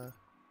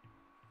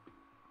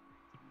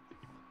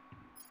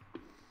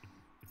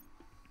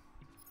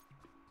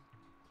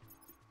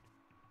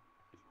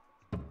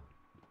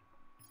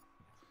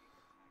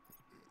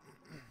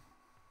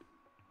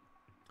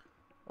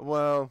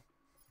 Well,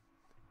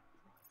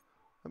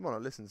 they might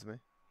not listen to me.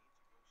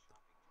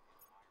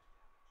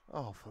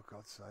 Oh, for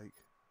God's sake.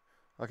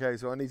 Okay,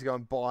 so I need to go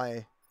and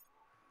buy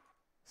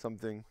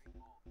something.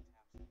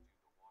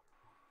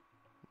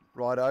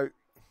 Righto.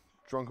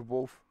 Drunken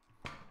wolf.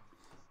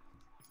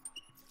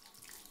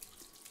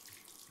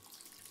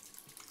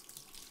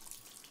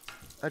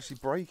 Actually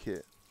break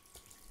it.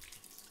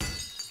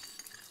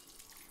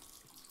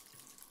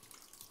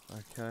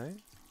 Okay.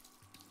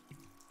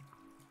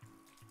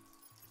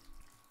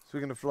 So we're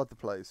going to flood the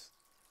place.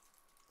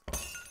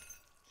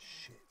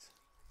 Shit.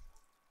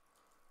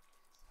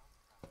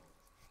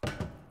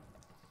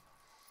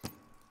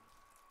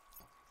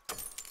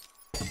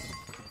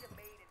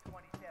 Made in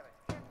 27.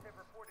 Kids have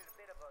reported a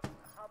bit of a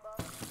hubbub.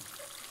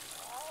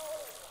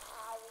 Oh,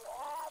 how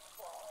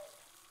awful.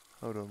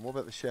 Hold on, what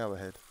about the shower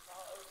head?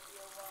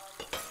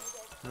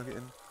 Can I get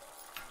in?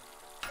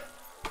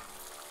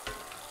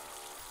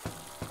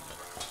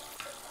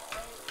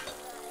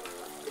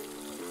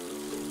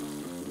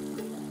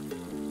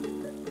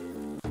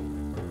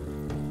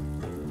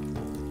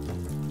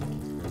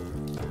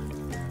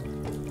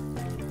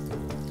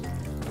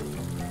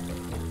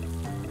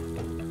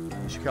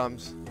 Here she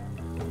comes.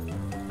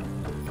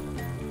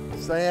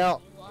 Stay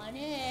out. One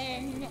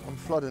in. I'm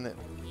flooding it.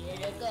 Here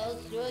to go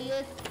through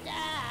your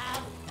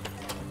stuff.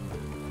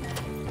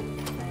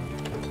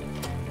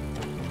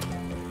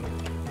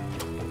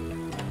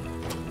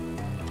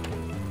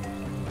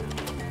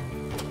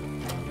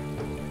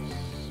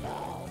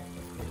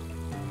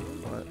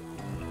 Right.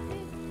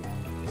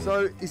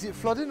 So, is it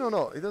flooding or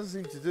not? It doesn't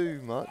seem to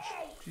do much.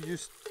 Do you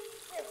just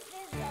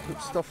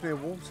put stuff near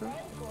water?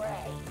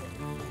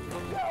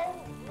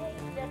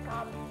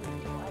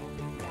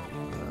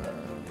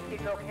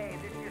 It's okay.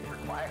 This just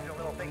requires a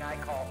little thing I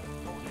call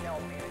hotel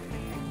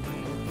management.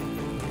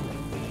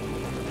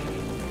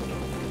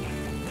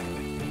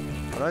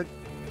 I don't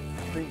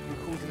think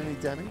we're causing any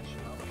damage.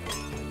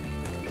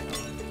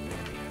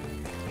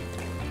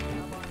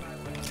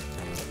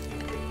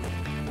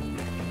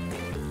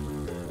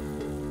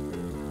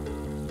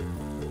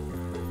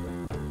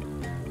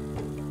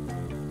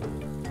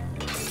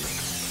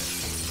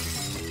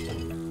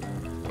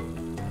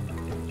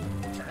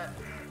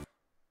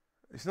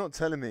 It's not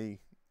telling me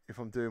if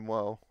I'm doing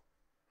well.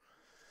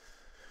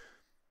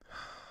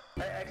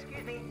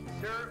 Excuse me,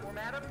 sir or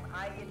madam.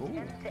 I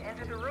intend to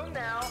enter the room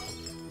now.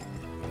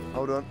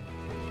 Hold on.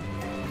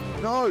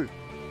 No!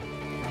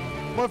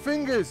 My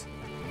fingers!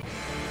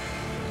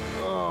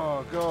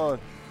 Oh,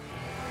 God.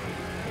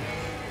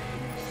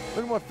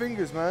 Look at my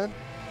fingers, man.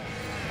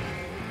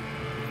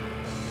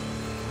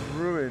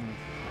 Ruined.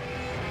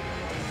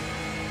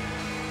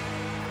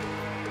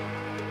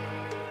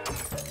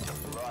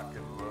 Rock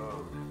and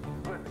roll.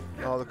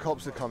 Oh, the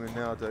cops are coming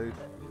now, dude.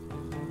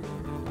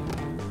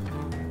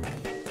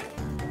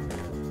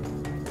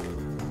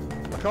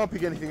 I can't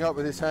pick anything up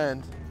with this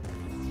hand.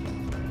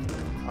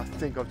 I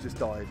think I've just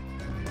died.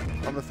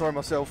 I'm gonna throw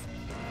myself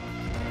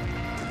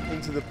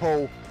into the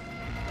pool.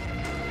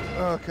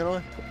 Can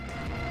I?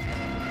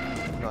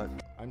 No.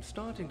 I'm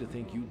starting to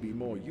think you'd be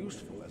more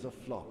useful as a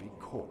floppy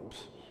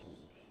corpse.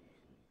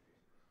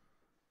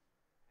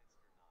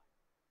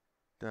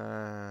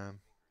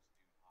 Damn.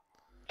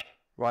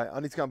 Right, I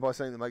need to go and buy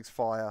something that makes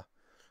fire.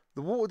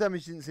 The water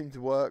damage didn't seem to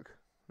work.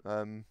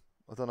 I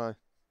don't know.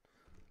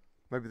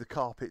 Maybe the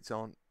carpets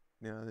aren't,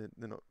 you know,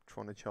 they're not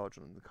trying to charge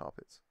on the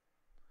carpets.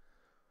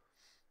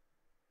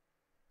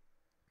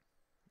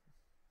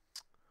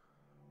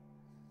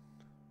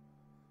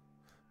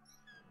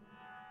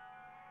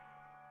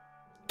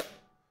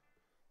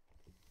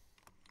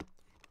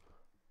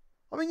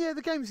 I mean, yeah,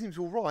 the game seems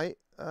alright.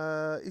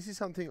 Is this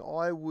something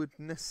I would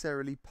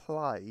necessarily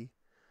play?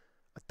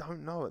 I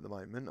don't know at the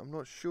moment. I'm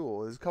not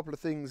sure. There's a couple of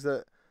things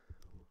that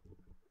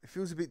it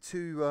feels a bit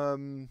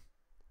too,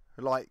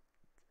 like,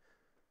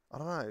 I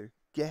don't know,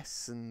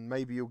 guess, and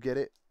maybe you'll get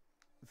it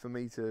for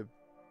me to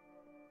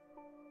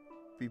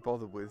be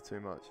bothered with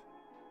too much.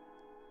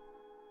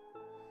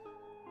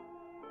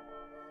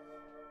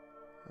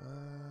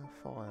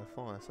 Fire,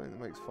 something that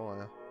makes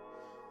fire.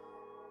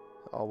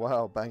 Oh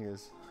wow,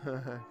 bangers.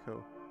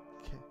 Cool.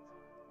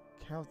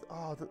 Cows.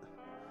 Oh,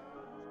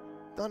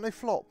 don't they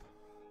flop?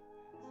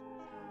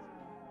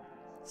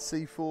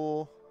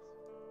 C4.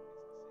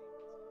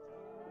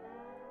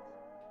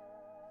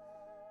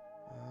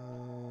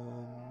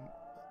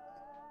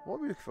 What are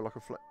we looking for? Like a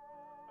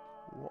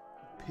what?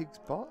 Pig's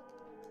butt?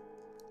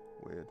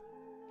 Weird.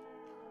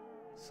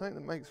 Something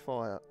that makes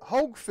fire.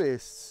 Hulk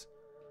fists.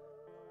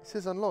 It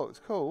says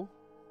unlocked. Cool.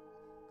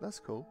 That's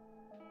cool.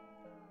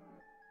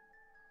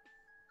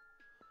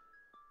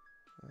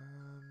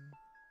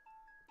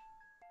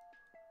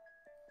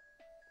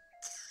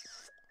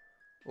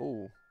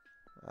 Oh,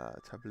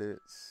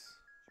 tablets.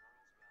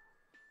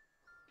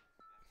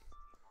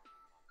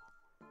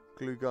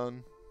 Glue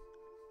gun.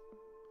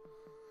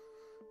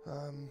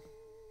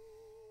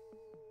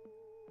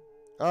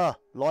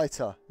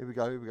 Lighter. Here we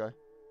go, here we go.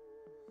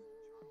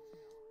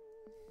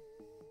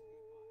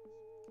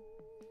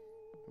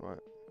 Right.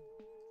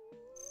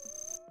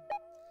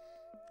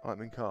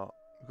 I'm in cart.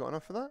 You got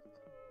enough for that?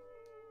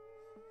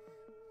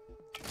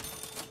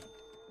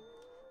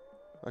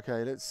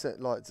 Okay, let's set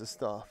light to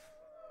stuff.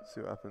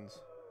 See what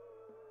happens.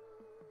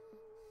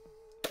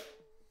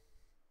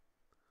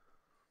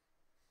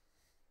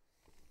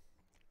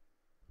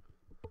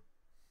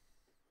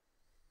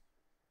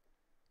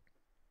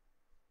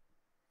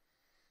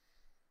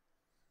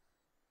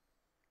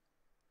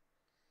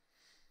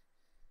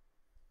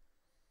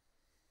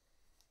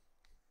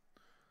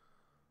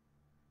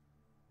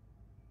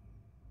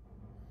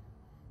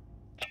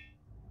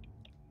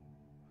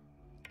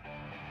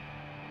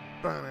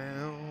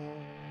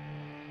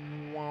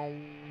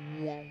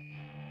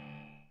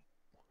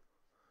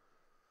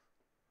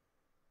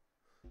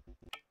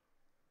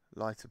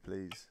 Lighter,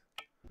 please.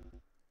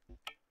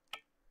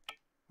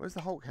 Where's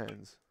the Hulk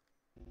hands?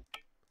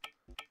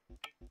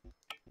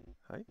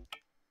 Hey?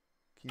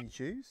 Can you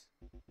choose?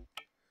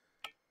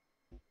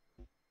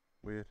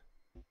 Weird.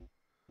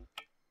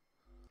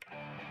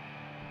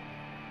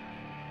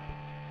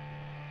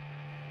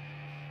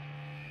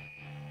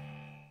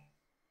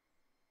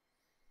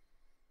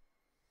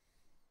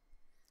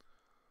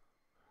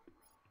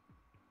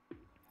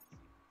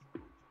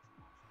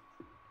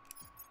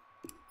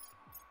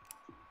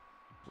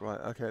 Right,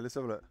 okay, let's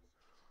have a look.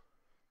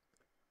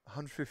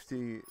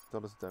 $150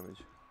 of damage.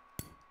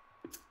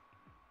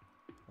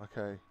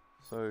 Okay,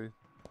 so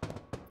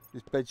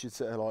this bed should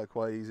set alight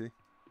quite easy.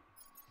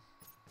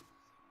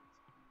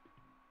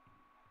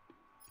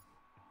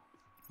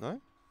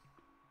 No?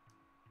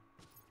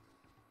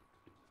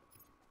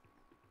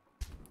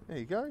 There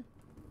you go.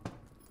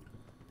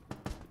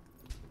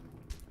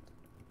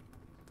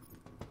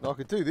 Now I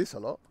could do this a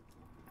lot.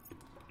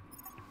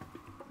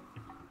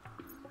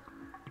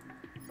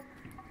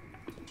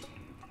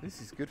 This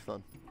is good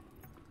fun.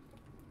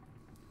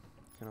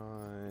 Can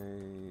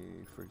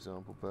I, for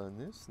example, burn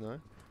this? No?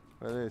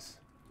 Like this?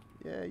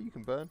 Yeah, you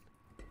can burn.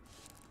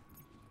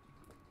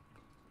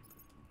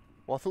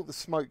 Well, I thought the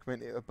smoke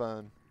meant it would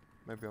burn.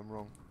 Maybe I'm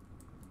wrong.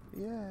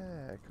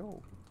 Yeah,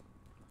 cool.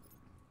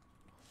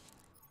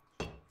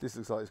 This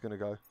looks like it's going to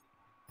go.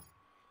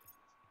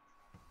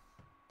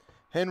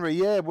 Henry,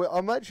 yeah,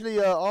 I'm actually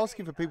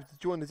asking for people to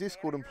join the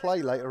Discord and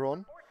play later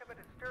on.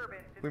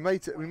 We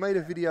made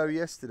a video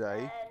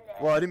yesterday.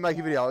 Well, I didn't make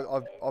a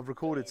video. I've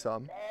recorded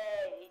some,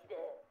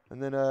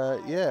 and then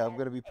yeah, I'm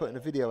going to be putting a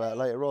video out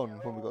later on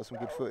when we've got some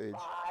good footage.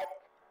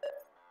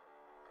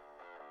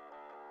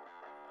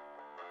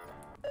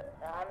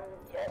 I'm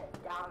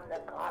just down the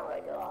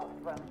corridor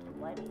from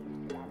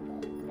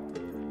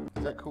 27.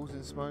 Is that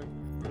causing smoke?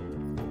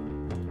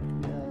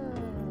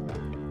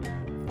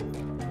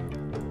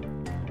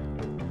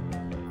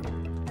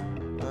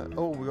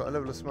 Oh, we got a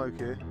level of smoke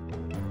here.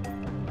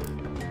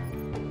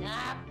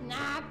 Knock,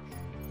 knock.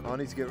 I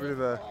need to get rid of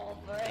her.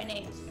 Over an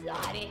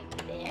exotic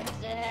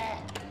dancer.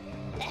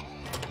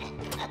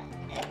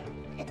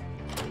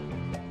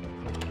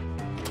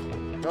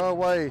 Go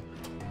away.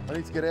 I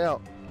need to get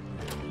out.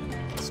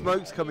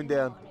 Smoke's coming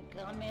down.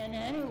 Come in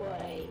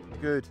anyway.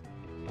 Good.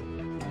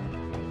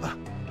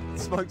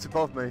 Smoke's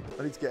above me.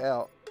 I need to get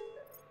out.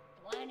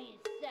 27,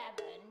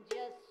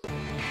 just...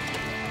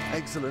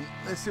 Excellent.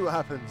 Let's see what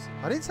happens.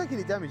 I didn't take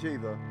any damage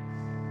either.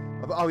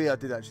 Oh yeah, I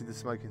did actually. The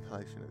smoke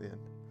inhalation at the end.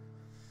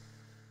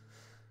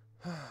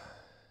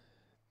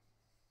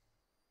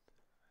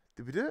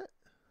 Did we do it?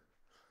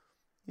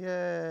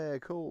 Yeah,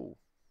 cool.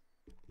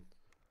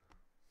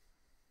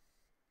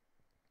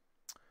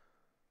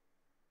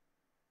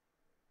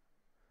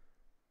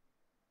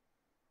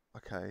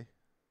 Okay.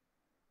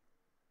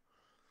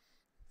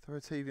 Throw a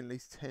TV and at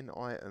least 10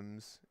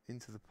 items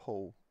into the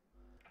pool.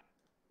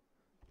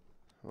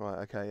 Right,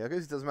 okay. I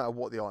guess it doesn't matter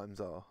what the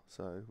items are,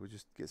 so we'll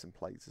just get some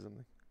plates or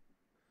something.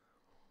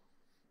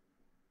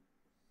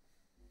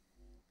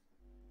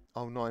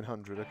 Oh,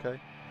 900, okay.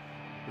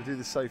 We'll do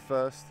the safe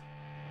first.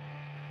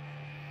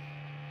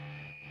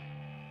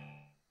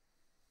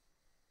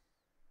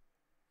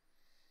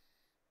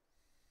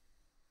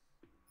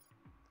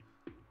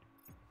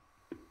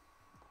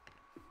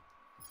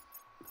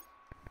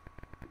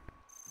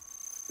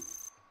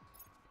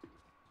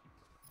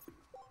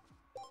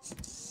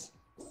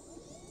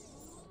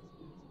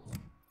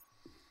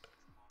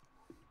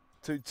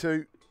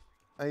 Toot.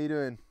 How you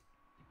doing?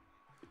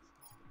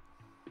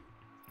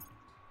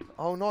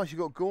 Oh, nice, you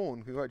got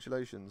Gorn.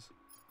 Congratulations.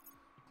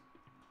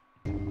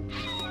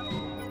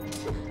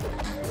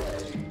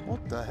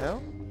 What the hell?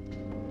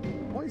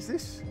 What is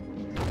this?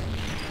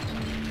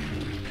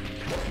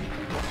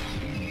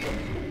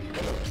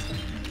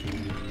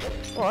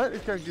 Alright,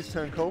 this game just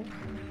turned cool.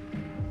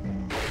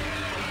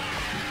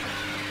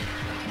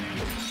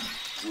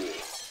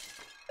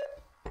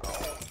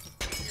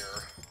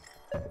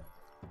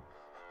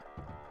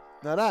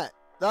 Now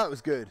that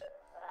was good.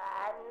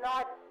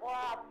 Not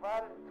far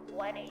from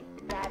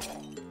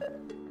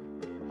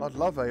 27. I'd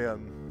love a I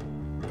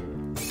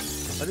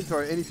didn't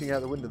throw anything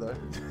out the window though.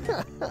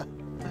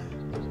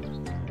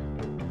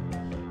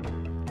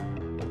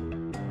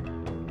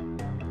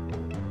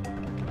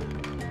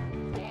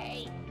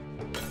 Hey,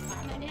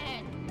 coming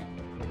in.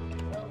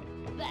 You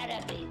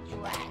better be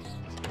dressed.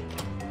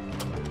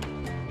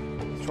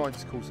 Let's try and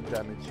just cause some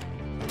damage.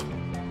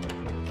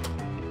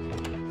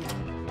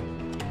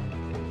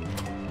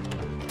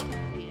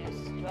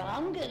 You're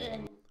stronger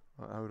than...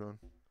 Right, hold on.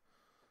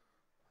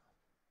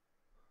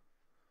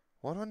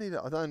 Why do I need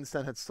it? I don't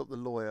understand how to stop the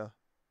lawyer.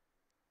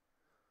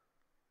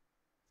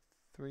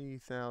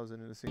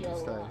 3,000 in a single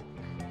stay.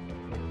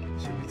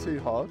 Shouldn't be too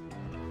hard.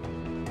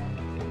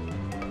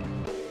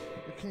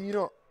 Can you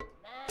not?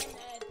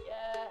 Manager,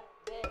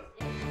 this is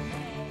me.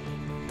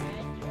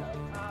 Metro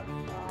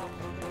Comstock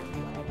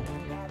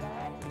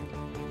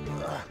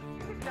 27.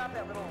 You can stop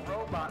that little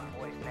robot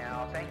voice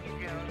now. Thank you,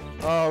 June.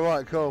 Oh,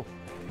 right, cool.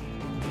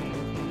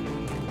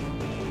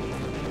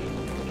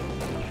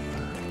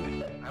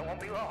 I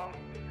won't be long.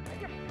 I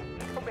just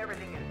hope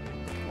everything is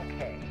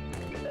okay.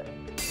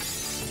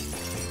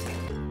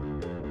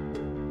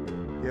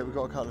 Yeah, we've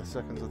got a couple of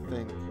seconds, I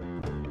think.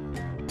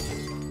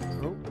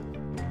 Oh.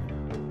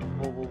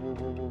 Whoa, whoa, whoa,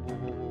 whoa, whoa, whoa,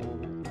 whoa, whoa.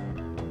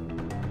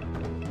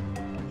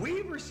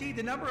 We've received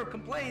a number of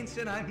complaints,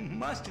 and I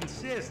must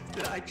insist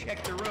that I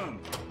check the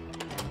room.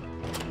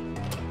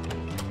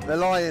 They're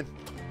lying.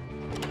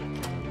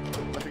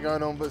 Nothing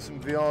going on but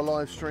some VR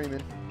live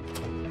streaming.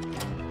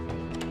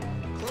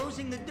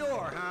 Closing the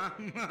door, huh?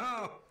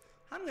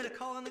 I'm gonna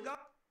call in the guard.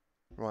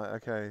 Right,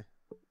 okay.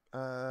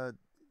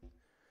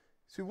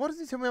 So what does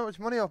he tell me how much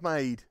money I've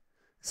made?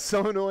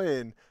 So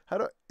annoying.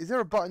 Is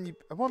there a button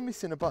am I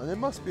missing a button? There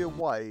must be a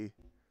way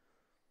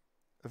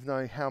of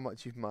knowing how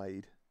much you've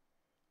made.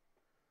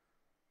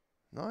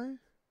 No?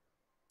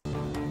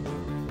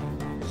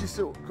 You just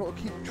sort of got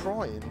to keep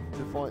trying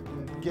to find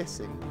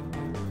guessing.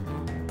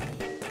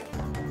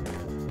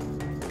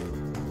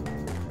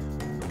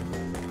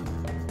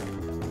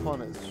 I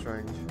find that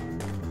strange.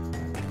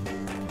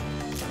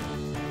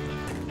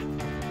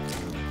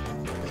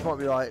 This might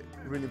be like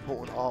really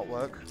important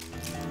artwork.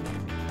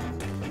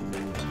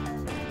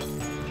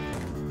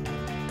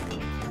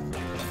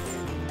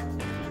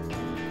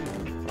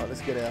 Right,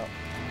 let's get out.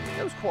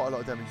 There was quite a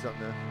lot of damage up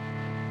there.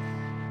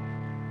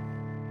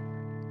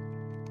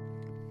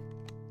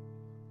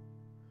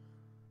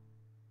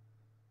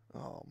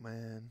 Oh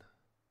man.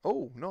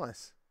 Oh,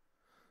 nice.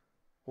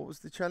 What was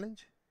the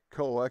challenge?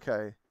 Cool,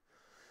 okay.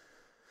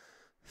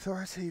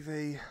 Thor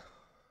TV.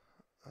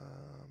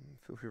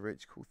 Filthy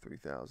Rich called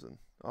 3,000.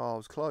 Oh, I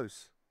was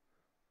close.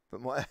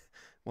 But my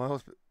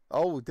husband.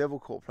 Oh, Devil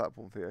Court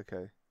platform fee.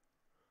 Okay.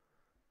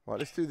 Right,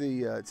 let's do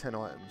the 10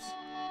 items.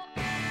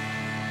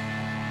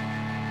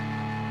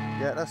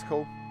 Yeah, that's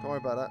cool. Don't worry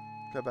about that.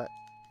 Go back.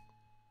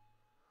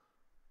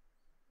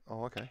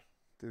 Oh, okay.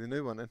 Do the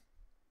new one then.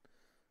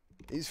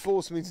 He's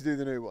forced me to do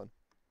the new one.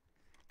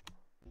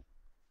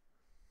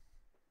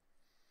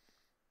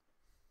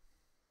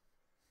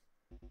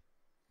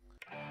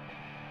 Oh,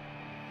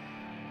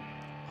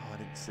 I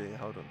didn't see it.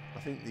 Hold on. I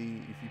think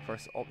if you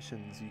press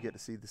options, you get to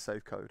see the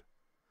save code.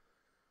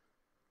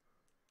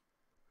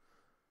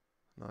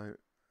 No.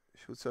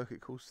 Short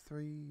circuit costs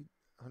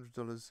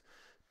 $300.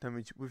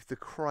 Damage with the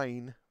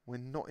crane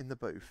when not in the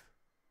booth.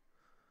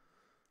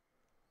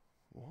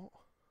 What?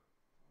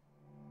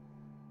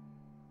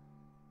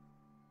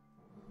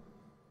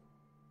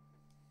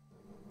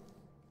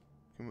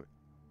 Can we?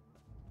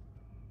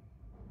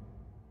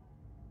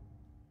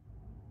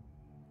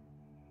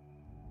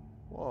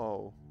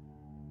 Whoa.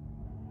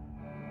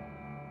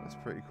 That's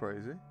pretty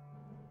crazy.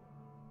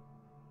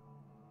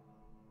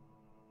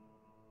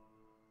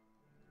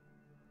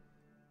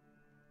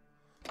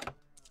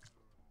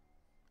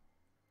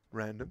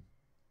 Random.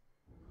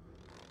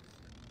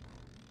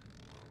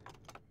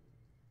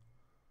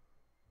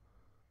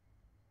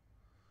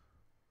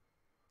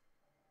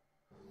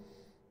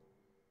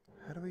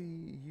 How do we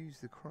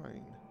use the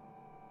crane?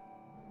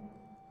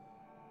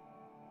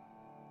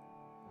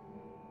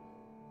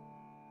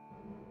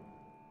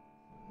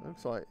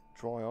 Looks like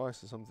dry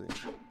ice or something.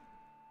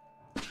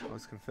 Oh,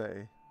 it's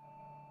confetti.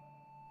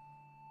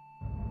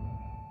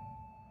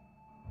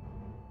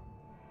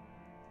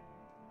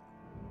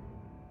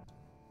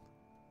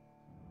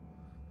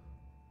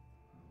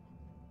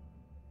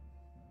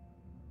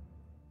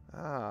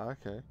 Ah,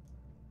 okay.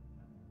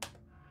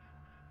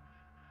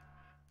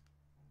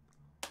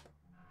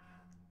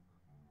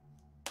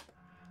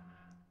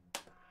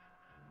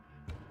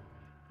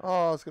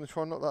 Oh, I was going to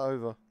try and knock that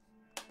over.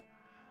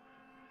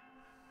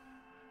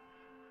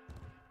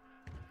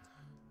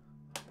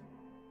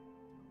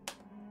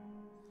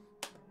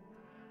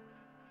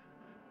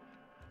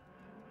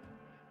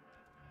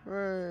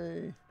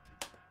 Hooray!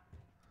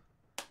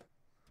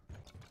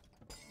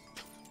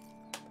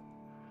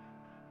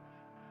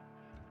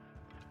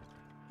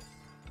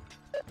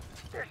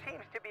 There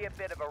seems to be a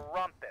bit of a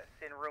rumpus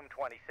in room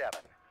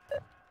 27.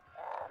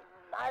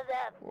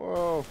 mother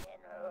Whoa.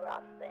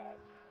 rumpet.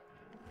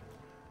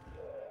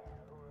 Yeah,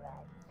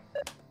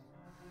 right.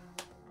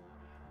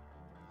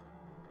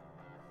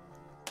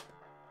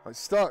 I'm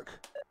stuck.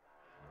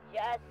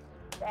 Just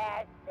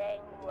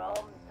passing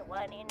room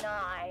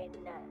 29.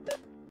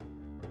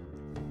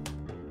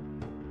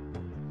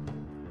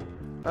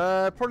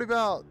 Probably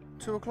about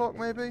 2 o'clock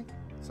maybe?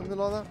 Something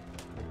like that.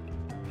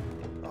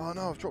 Oh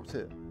no, I've dropped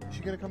it. Is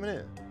she gonna come in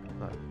here?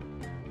 No.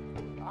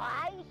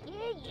 I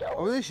hear you.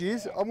 Oh, there she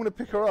is. I'm gonna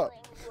pick her up.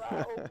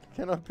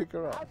 Can I pick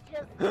her I'll up?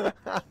 just put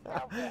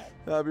myself in.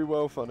 That'd be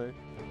well funny.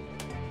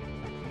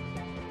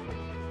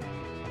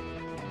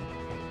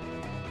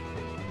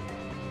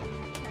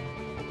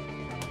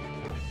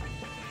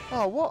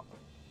 Oh, what?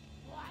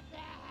 What the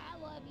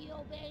hell have you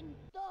been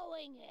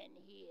doing in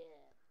here?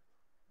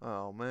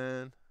 Oh,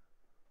 man.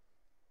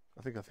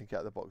 I think out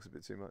of the box a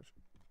bit too much.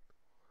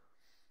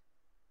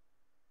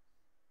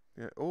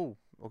 Yeah. Oh,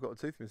 I've got a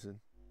tooth missing.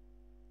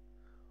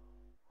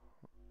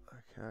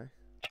 Okay.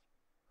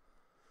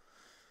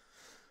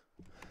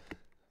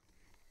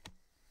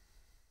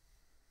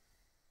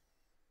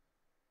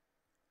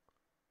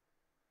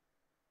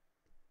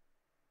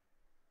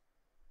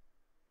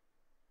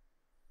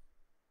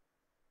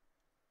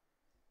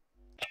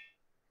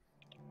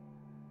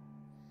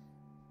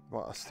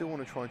 Right, I still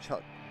want to try and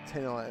chuck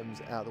 10 items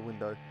out the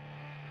window.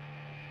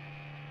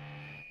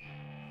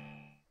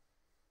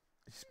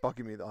 It's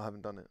bugging me that I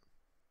haven't done it.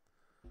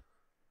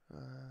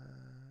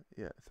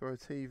 Yeah, throw a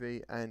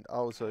TV and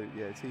also,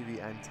 yeah,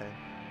 TV and 10.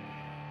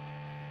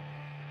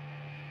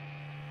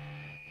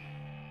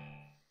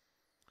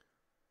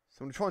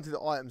 So I'm gonna try and do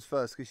the items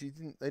first because she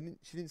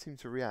didn't seem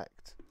to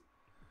react.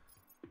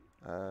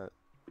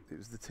 It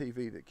was the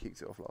TV that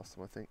kicked it off last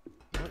time, I think.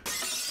 Right.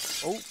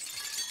 Oh,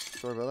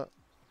 sorry about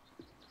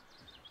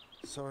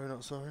that. Sorry,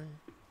 not sorry.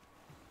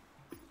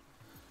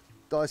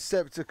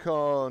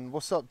 Decepticon,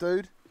 what's up,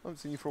 dude? I haven't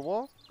seen you for a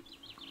while.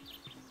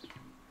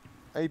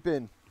 How you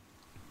been?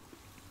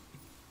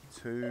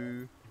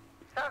 2.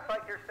 Sounds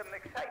like there's some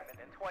excitement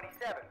in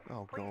 27.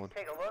 Oh, Please God.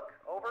 take a look.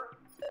 Over.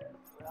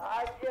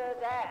 Roger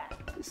that.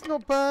 It's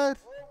not bad.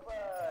 Over.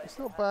 It's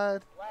not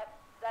bad. Left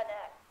the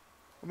net.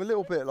 I'm a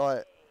little bit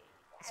like,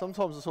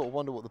 sometimes I sort of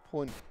wonder what the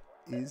point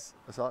is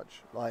as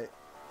such. Like,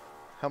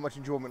 how much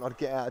enjoyment I'd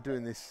get out of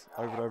doing this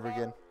over and over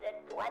again.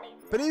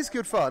 But it is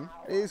good fun.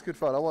 It is good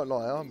fun. I won't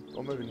lie. I'm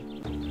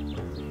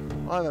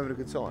having a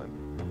good time.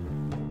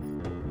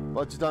 But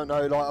I just don't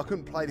know. Like, I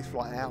couldn't play this for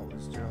like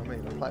hours. Do you know what I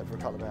mean? I play it for a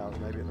couple of hours,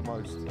 maybe at the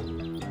most.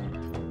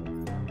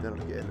 Then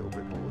I'd get a little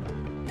bit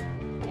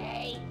bored.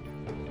 Hey,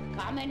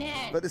 coming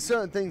in. But there's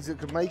certain things that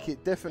could make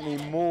it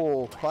definitely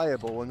more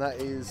playable, and that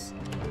is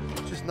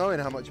just knowing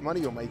how much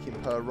money you're making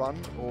per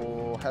run,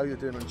 or how you're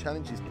doing on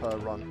challenges per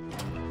run.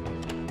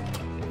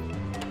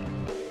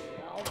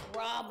 No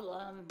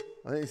problem.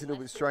 I think it's a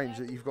little bit strange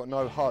that you've got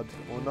no HUD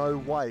or no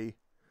way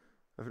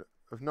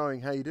of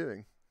knowing how you're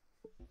doing.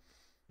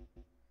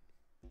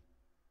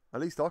 At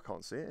least I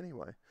can't see it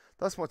anyway.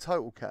 That's my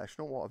total cash,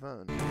 not what I've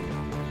earned.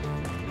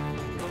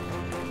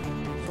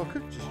 So I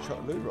could just chuck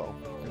a loo roll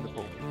in the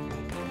pool.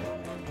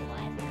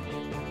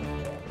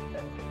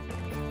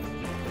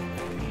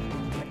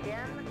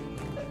 Again.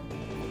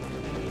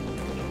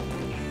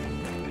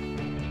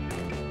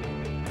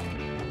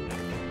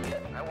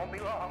 I won't be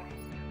long.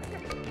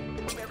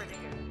 Hope everything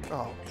is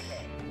Oh,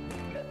 okay.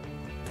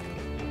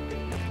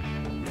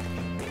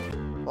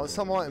 like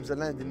some items are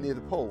landing near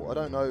the pool. I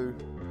don't know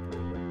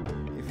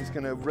if it's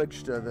going to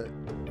register that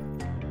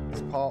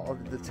it's part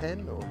of the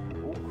 10 or...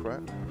 Oh,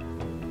 crap.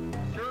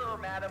 Sir or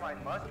madam, I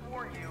must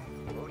warn you,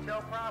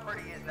 hotel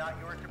property is not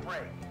yours to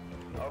break.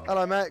 Okay.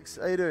 Hello, Max.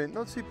 How you doing?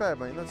 Not too bad,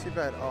 mate. Not too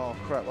bad. Oh,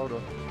 crap. Hold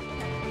on.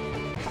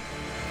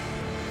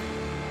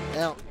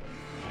 Out.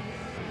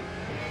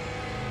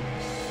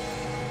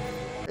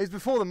 It's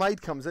before the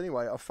maid comes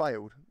anyway. I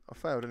failed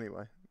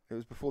anyway. It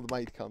was before the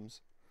maid comes.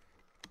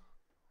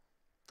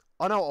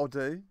 I know what I'll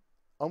do.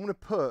 I'm going to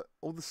put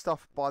all the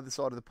stuff by the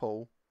side of the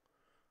pool.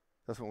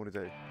 That's what I'm going to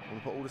do. I'm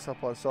going to put all the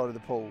stuff by the side of the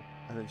pool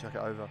and then chuck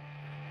it over.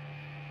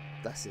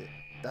 That's it.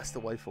 That's the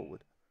way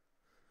forward.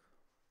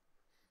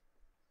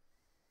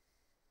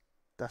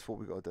 That's what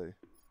we've got to do.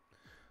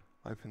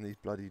 Open these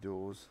bloody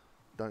doors.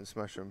 Don't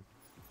smash them.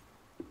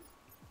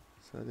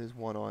 So there's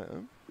one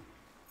item.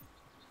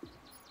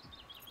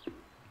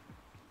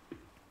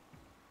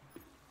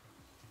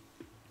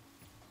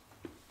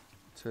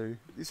 Two.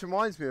 This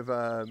reminds me of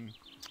a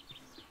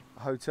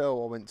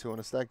hotel I went to on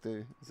a stag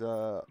do.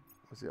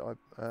 Was it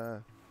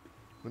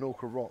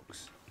Menorca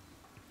Rocks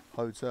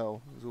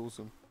Hotel. It was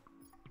awesome.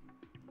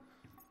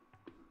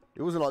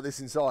 It wasn't like this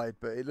inside,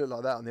 but it looked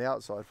like that on the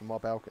outside from my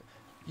balcony.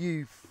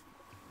 You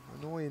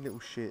annoying little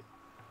shit.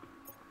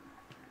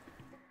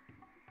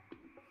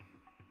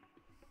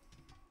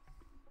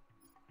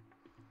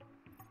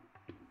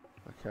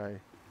 Okay.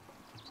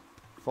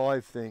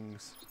 5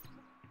 things.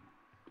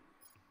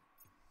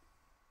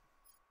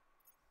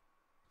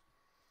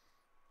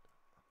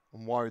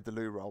 I'm worried the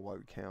loo roll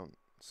won't count,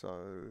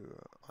 so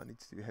I need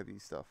to do heavy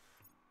stuff.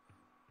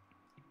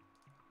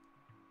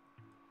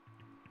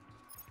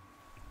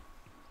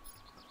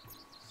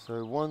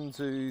 So 1,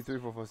 2, 3,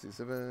 4, 5, 6,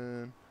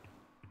 7.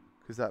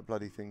 Because that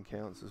bloody thing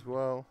counts as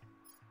well.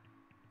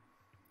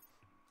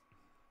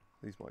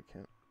 These might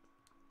count.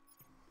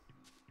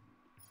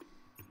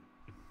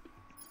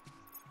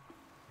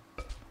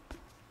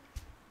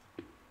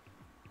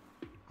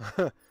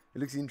 It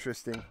looks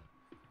interesting.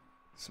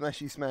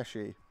 Smashy,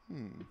 smashy.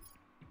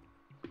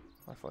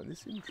 I find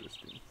this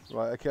interesting.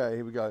 Right, okay,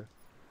 here we go.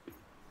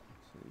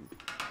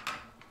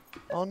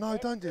 Oh no,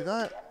 don't do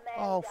that.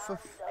 Oh, for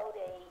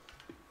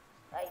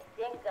I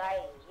think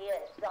I hear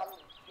some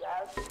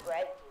just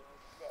breaking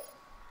thing.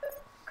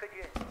 Could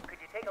you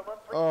take a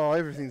look, please? Oh,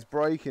 everything's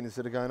breaking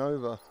instead of going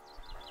over.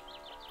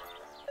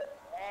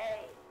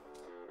 Hey,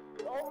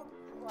 don't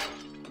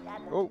like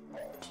that. Oh.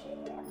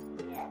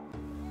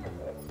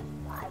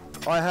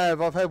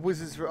 I've had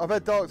Wizards I've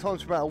had Dark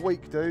Times for about a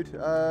week, dude.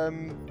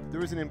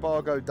 There is an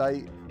embargo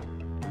date.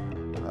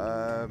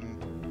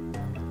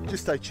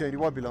 Just stay tuned, it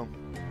won't be long.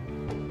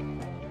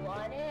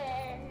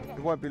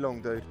 It won't be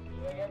long, dude.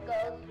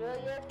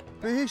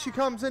 But here she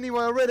comes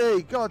anyway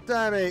already. God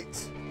damn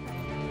it.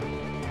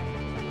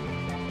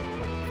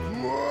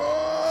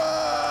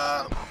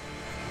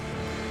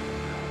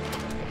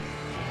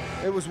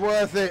 It was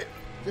worth it.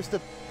 Just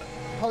to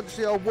punch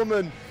the old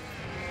woman.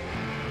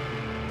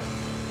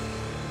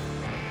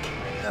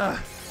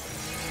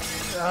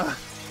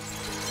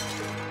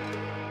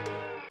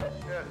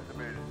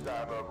 Estimated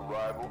time of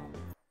arrival.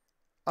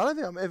 I don't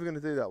think I'm ever going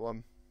to do that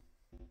one.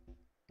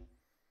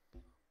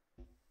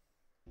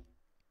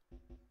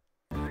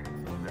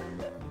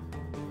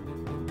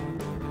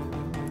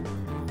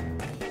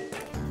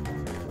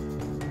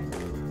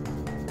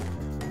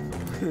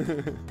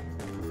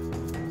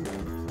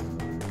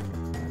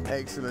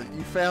 Excellent.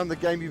 You found the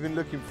game you've been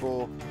looking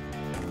for.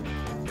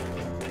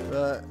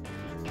 The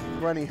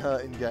granny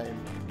hurting game,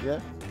 yeah?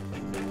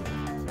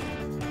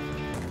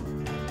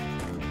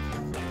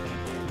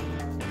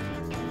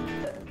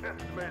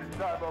 Estimated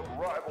time of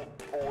arrival,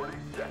 40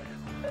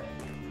 seconds.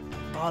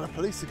 Oh, the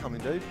police are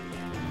coming, dude.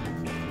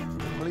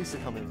 The police are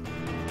coming.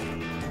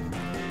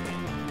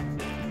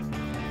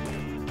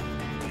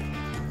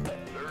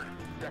 30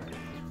 seconds.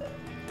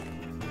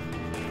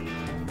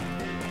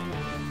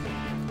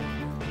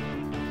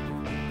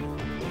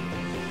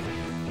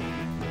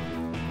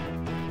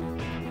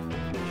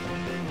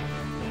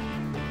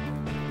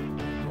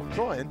 I'm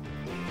trying.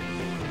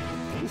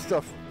 This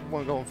stuff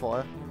won't go on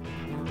fire.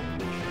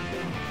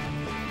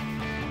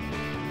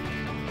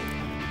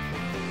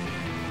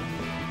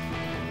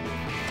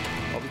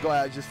 We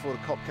got out just before the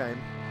cop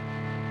came.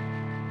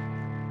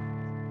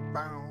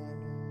 Bow.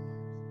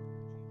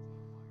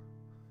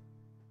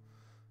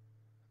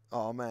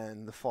 Oh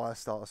man, the fire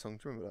starter song.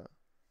 Do you remember that?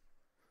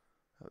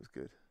 That was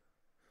good.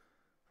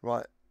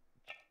 Right.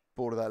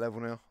 Bored of that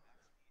level now.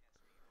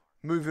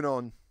 Moving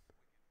on.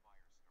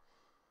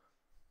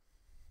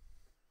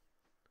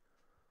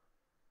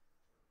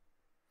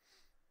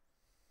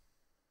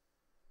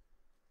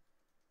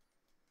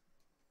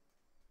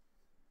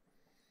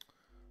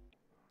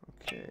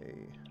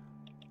 Okay.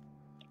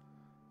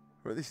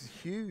 Right, this is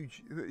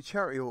huge. A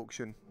charity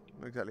auction.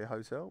 Not exactly a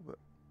hotel, but.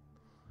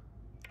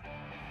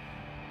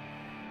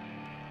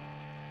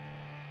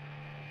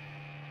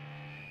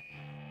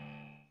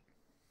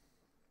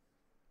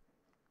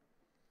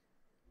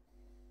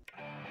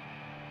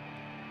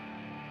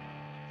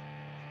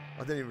 I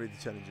didn't even read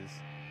the challenges.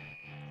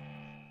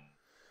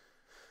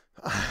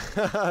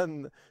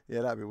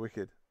 Yeah, that'd be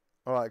wicked.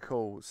 Alright,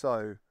 cool.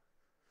 So,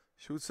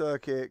 short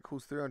circuit,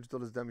 causes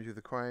 $300 damage with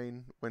the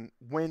crane when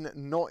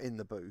not in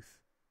the booth.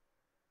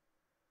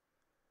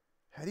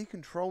 How do you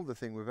control the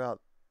thing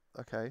without...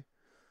 Okay.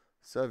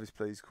 Service,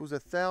 please. Cause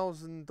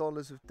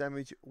 $1,000 of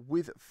damage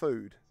with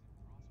food.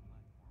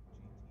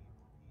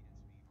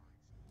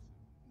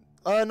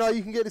 No,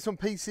 you can get this on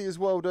PC as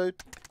well, dude.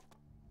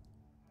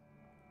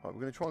 Right,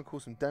 we're going to try and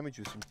cause some damage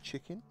with some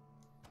chicken.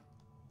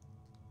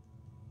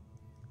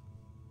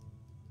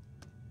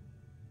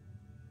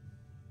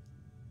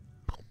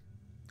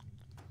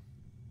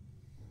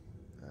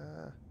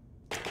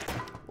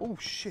 Oh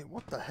shit,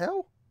 what the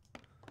hell?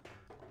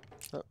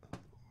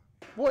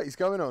 What is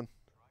going on?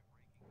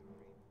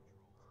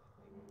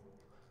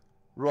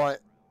 Right.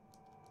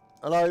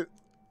 Hello?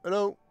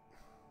 Hello?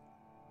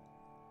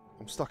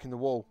 I'm stuck in the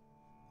wall.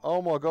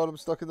 Oh my god, I'm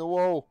stuck in the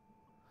wall.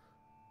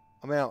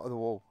 I'm out of the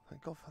wall.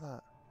 Thank God for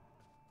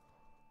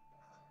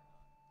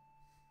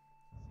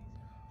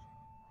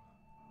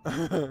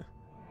that.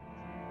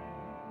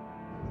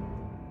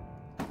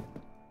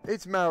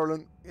 It's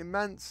Marilyn in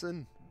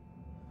Manson.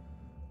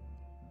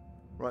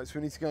 Right, so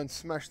we need to go and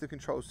smash the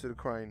controls to the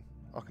crane.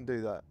 I can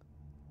do that.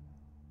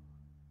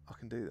 I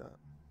can do that.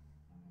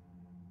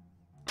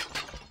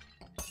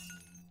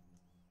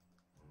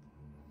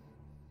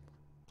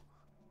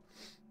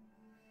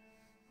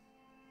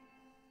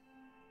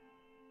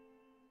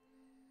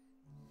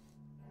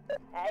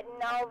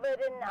 Heading over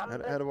to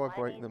number How do I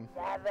break them?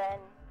 27.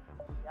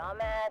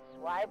 Dumbass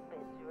swipe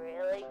is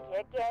really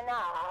kicking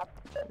off.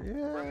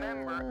 Yeah.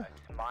 Remember,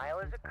 a smile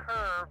is a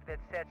curve that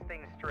sets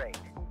things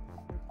straight.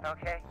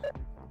 Okay?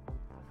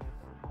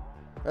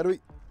 How do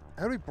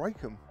we break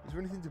them? Is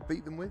there anything to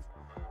beat them with?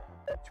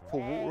 Did you pour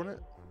water on it?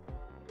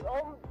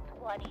 Room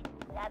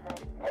 27.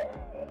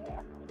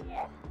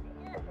 Yes,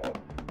 is it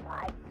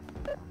right?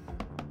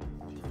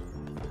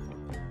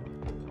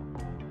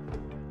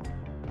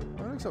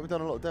 Well, it looks like we've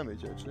done a lot of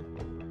damage, actually.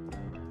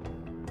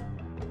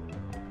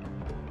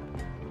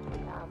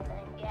 Come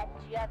and get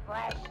your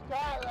fresh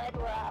toilet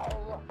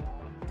roll.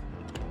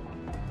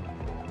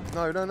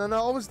 No, no, no,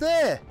 no, I was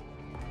there!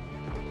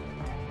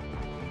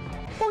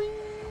 Boing!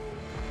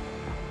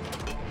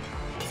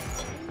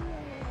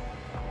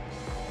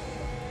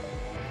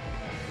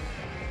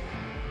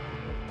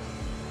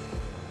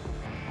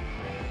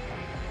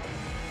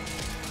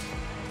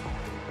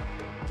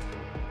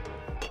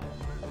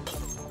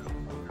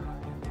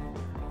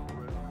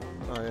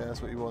 Oh yeah,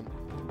 that's what you want.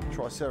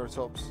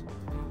 Triceratops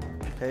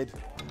head.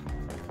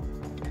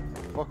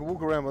 If I could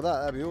walk around with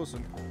that, that'd be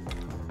awesome.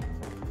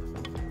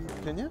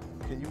 Can you?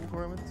 Can you walk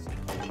around with this?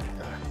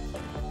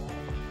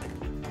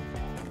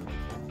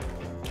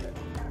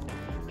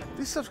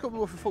 This stuff's got to be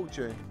worth a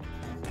fortune,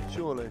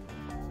 surely.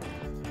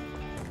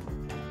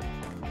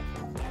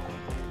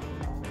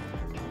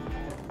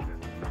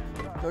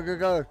 Go, go,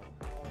 go.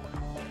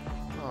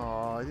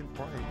 Oh, I didn't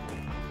break.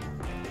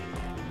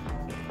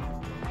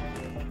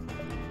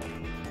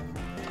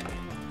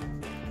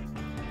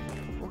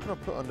 What can I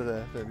put under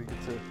there? That'd be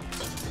good too.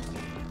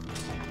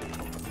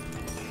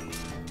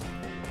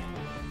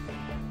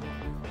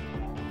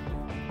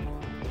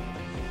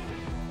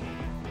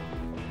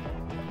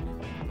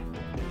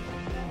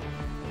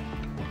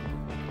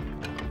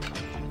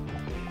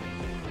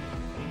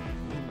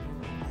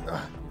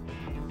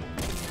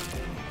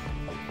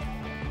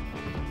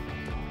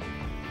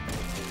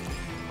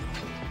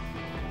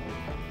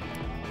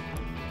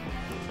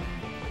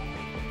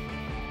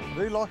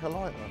 I do like a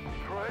lighter.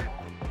 Right?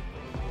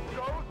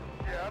 Ghost?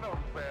 Yeah, I know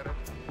Spanish.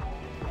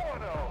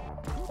 Porno.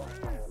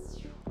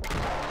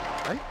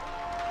 Hey?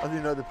 I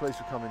didn't know the police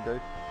were coming,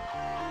 dude.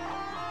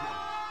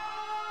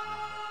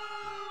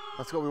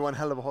 That's got to be one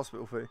hell of a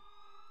hospital fee.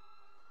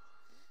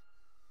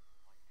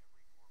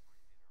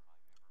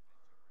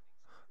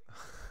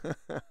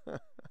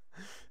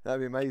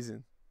 That'd be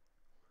amazing.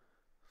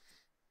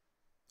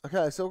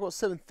 Okay, so I've got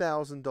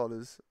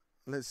 $7,000.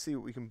 Let's see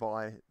what we can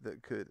buy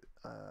that could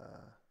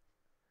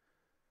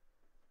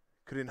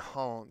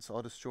enhance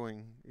our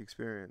destroying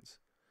experience.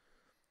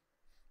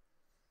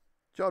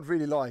 What I'd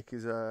really like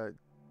is a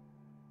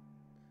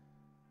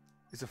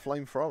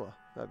flamethrower.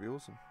 That'd be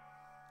awesome.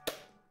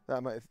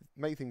 That'd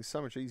make things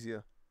so much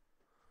easier.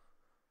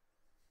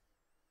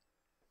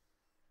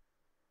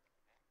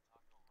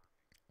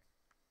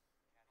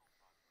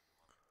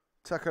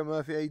 Taco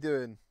Murphy, how you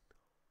doing?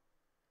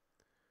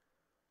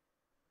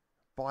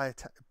 Buy a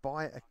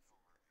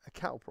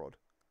cattle prod.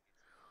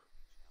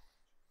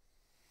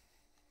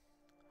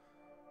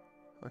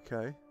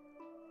 Okay.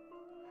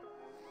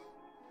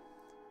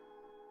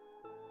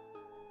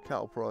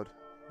 Cattle prod.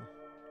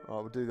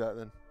 Alright, we'll do that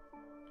then.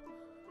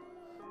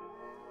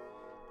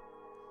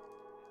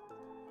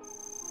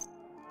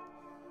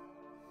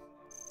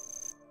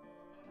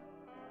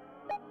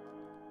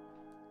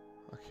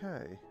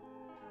 Okay.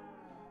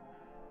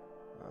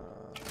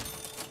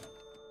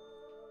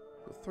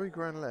 Got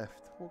 $3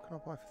 left. What can I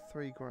buy for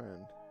 $3?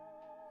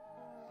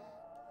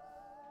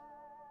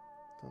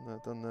 Done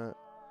that, done that.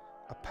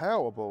 A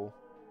Powerball.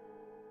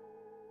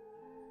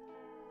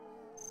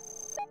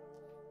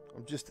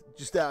 I'm just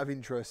out of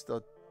interest. I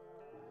don't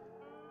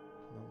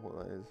know what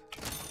that is.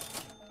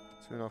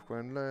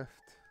 $2.5 left.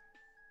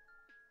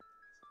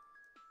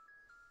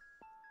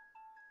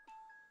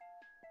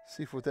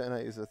 C4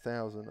 detonator is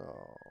 1,000.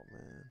 Oh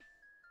man.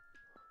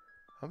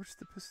 How much is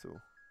the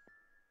pistol?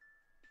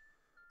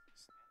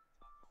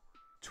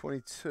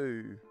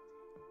 22.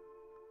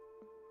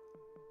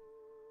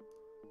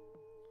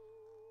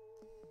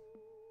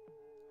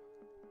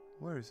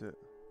 Where is it?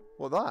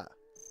 What, that?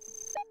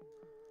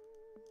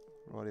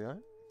 Rightio.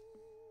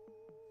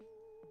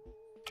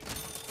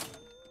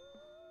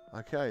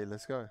 Okay,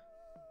 let's go.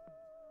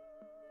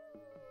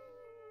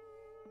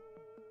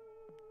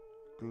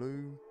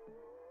 Glue.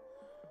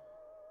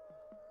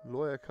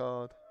 Lawyer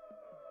card.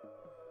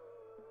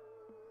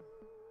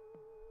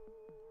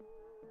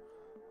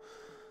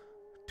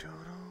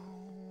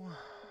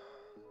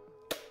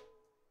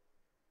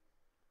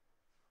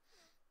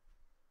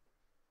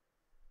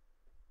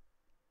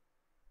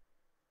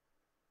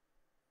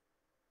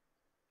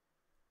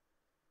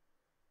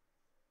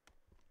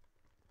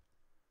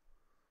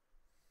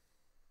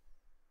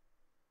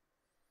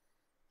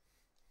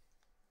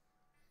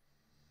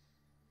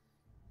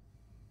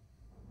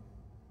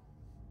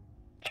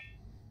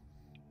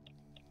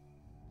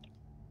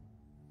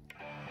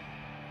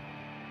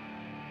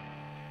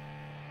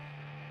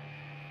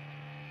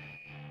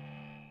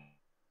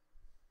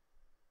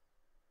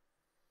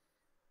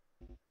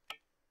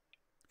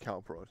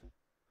 Cattle prod.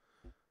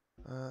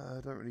 I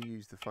don't really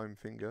use the foam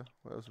finger.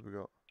 What else have we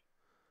got?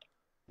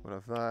 We'll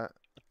have that.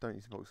 Don't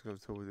use the box glove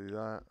at all. We'll do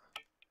that.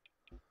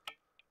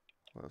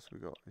 What else have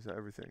we got? Is that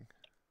everything?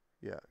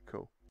 Yeah,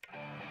 cool.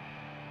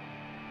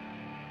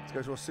 To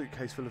go to our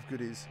suitcase full of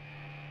goodies.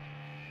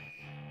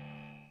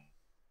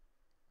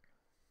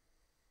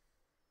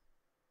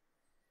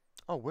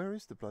 Oh, where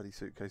is the bloody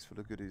suitcase full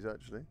of goodies,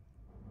 actually?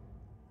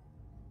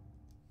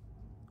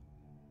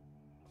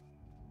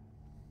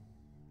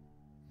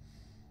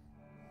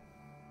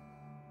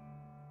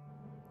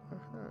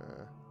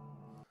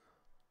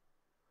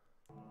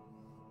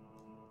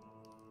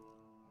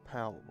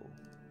 Powerful.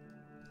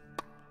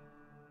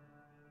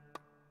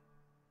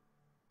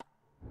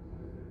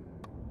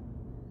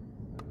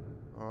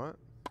 Alright.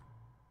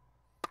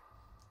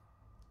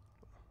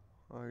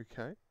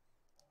 Okay.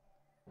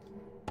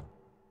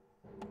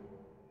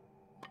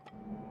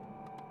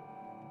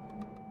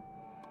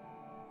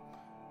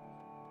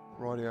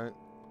 Rightio.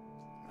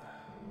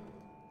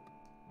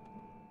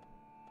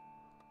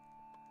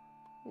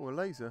 Oh, a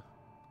laser.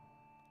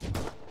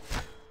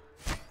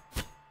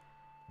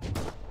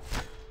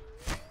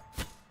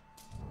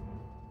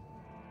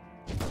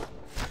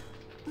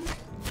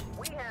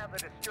 We have a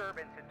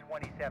disturbance in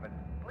 27.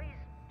 Please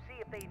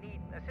see if they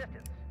need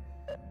assistance.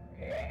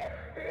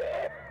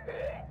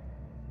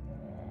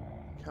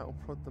 Cattle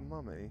prod the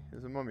mummy.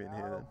 There's a mummy in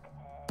here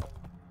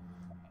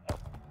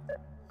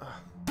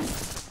then.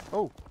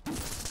 Oh!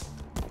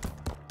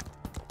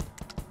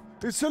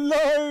 It's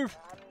alive!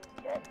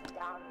 Just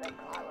down the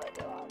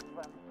corridor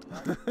from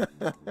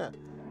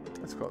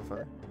That's quite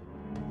funny.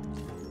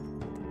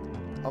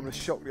 I'm gonna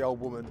shock the old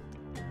woman.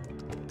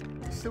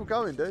 He's still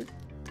going, dude.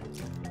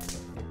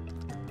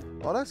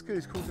 Oh, that's good.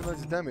 He's causing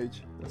loads of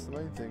damage. That's the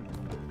main thing.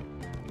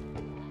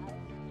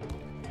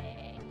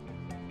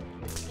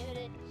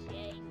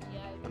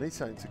 I need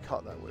something to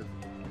cut that with.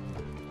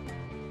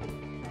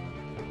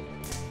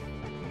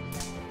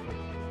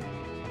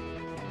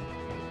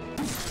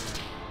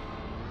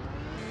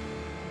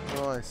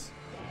 Nice.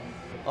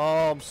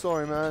 Oh, I'm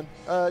sorry, man.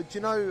 Do you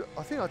know,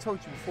 I think I told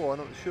you before, I'm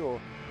not sure,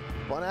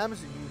 but on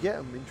Amazon you can get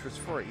them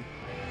interest-free,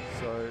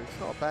 so it's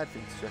not a bad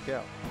thing to check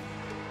out.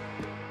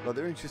 Like,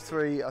 they're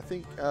interest-free. I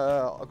think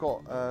I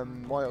got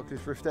my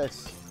Oculus Rift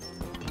S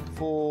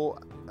for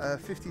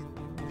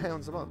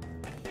 £50 a month.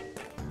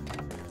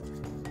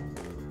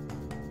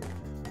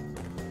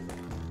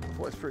 I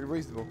thought it's pretty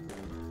reasonable.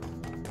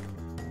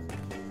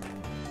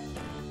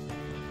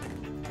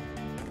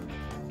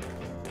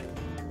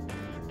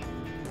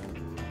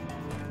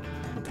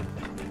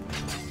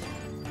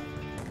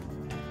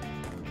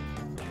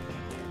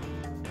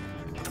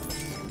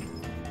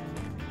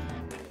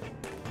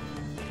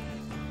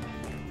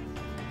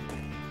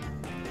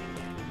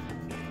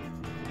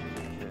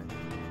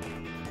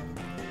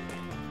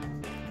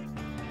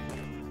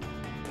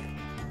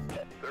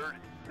 Thirty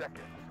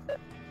seconds.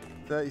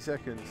 30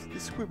 seconds.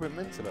 This squid went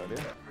mental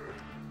earlier.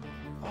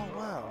 Oh,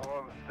 wow. I'm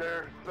on the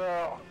stairs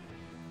now.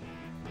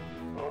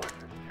 Oh, just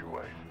you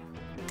wait.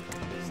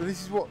 So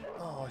this is what...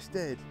 Oh, it's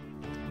dead.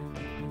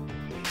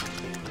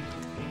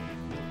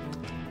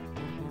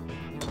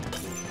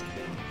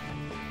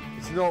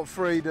 It's not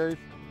free, dude.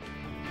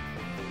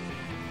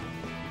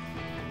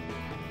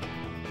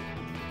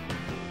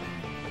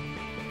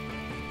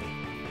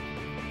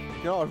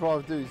 You know what I'd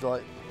rather do is,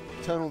 like,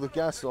 turn all the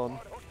gas on,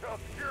 Hotel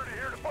security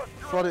here to bust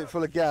your flood it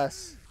full of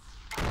gas,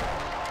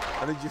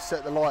 and then just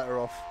set the lighter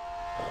off.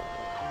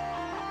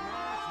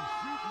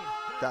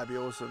 That'd be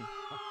awesome.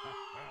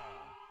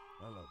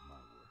 I love my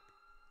work.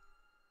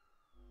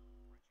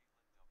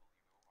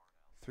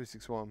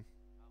 361.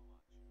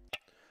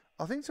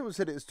 I think someone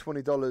said it was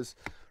 $20.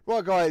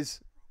 Right,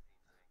 guys.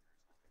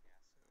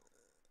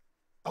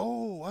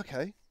 Oh,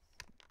 okay.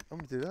 I'm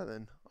gonna do that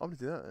then. I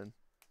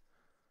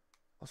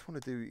just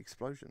want to do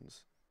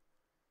explosions.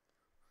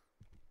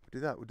 We'll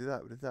do that. We'll do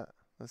that.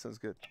 That sounds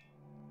good.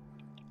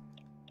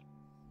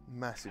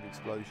 Massive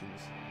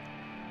explosions.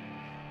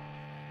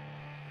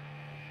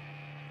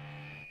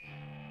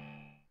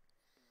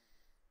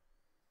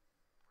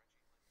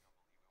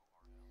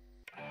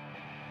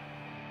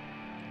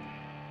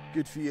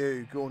 Good for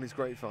you. Gorn is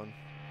great fun.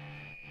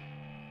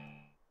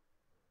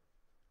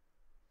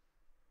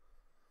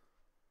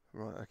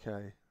 Right,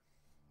 okay.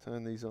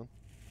 Turn these on.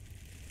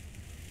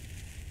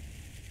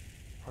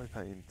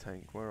 Propane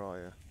tank, where are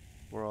you?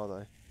 Where are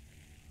they?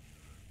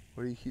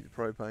 Where do you keep the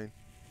propane?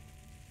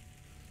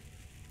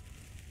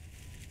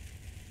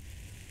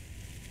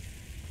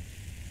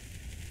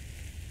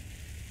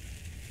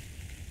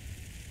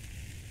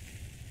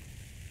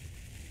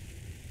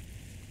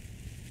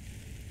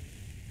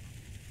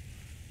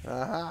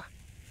 Aha!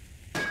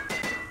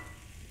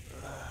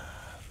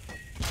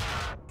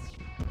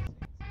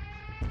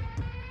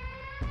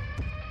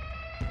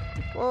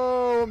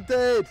 Whoa, I'm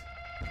dead!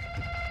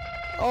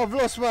 Oh, I've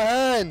lost my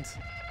hand!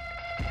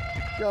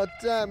 God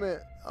damn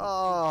it!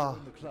 Ah!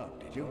 In the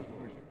club, did you?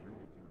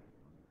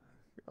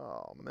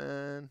 Oh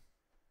man.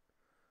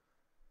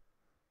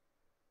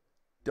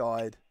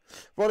 Died.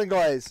 Right then,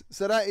 guys,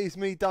 so that is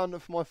me done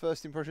for my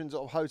first impressions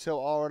of Hotel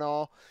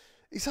R&R.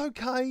 It's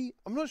okay.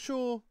 I'm not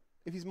sure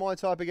if it's my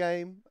type of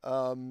game.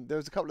 There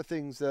was a couple of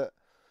things that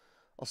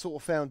I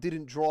sort of found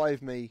didn't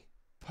drive me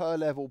per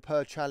level,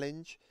 per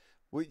challenge,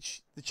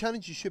 which the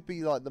challenges should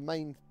be like the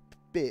main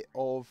bit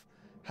of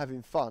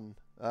having fun.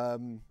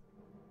 So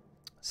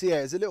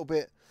yeah, it's a little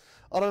bit,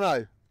 I don't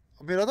know.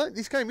 I mean,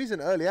 this game isn't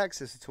early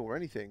access at all or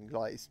anything.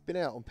 Like, it's been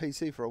out on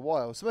PC for a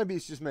while, so maybe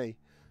it's just me.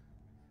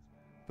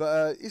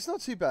 But it's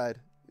not too bad.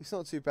 It's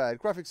not too bad.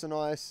 Graphics are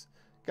nice.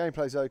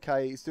 Gameplay's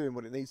okay. It's doing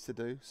what it needs to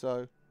do.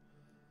 So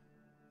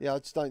yeah, I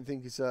just don't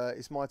think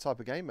it's my type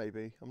of game.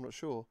 Maybe, I'm not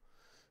sure.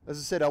 As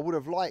I said, I would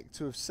have liked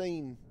to have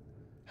seen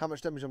how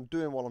much damage I'm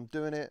doing while I'm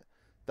doing it.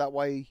 That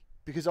way,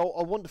 because I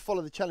want to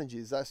follow the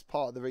challenges. That's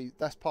part of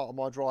that's part of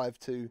my drive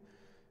to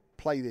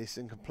play this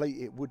and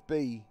complete it. Would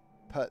be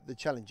the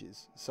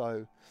challenges.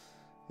 So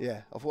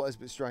yeah, I thought that was a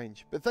bit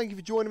strange. But thank you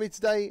for joining me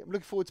today. I'm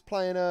looking forward to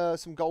playing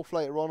some golf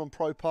later on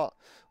Pro Putt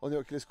on the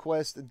Oculus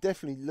Quest, and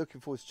definitely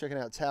looking forward to checking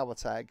out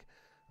TOMAHAWK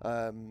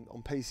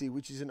on PC,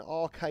 which is an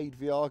arcade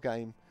VR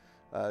game.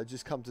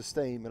 Just come to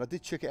Steam, and I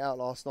did check it out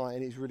last night,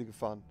 and it's really good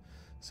fun.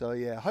 So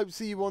yeah, hope to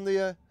see you on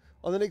the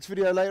next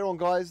video later on,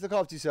 guys. Look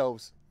after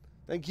yourselves.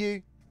 Thank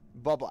you.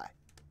 Bye bye.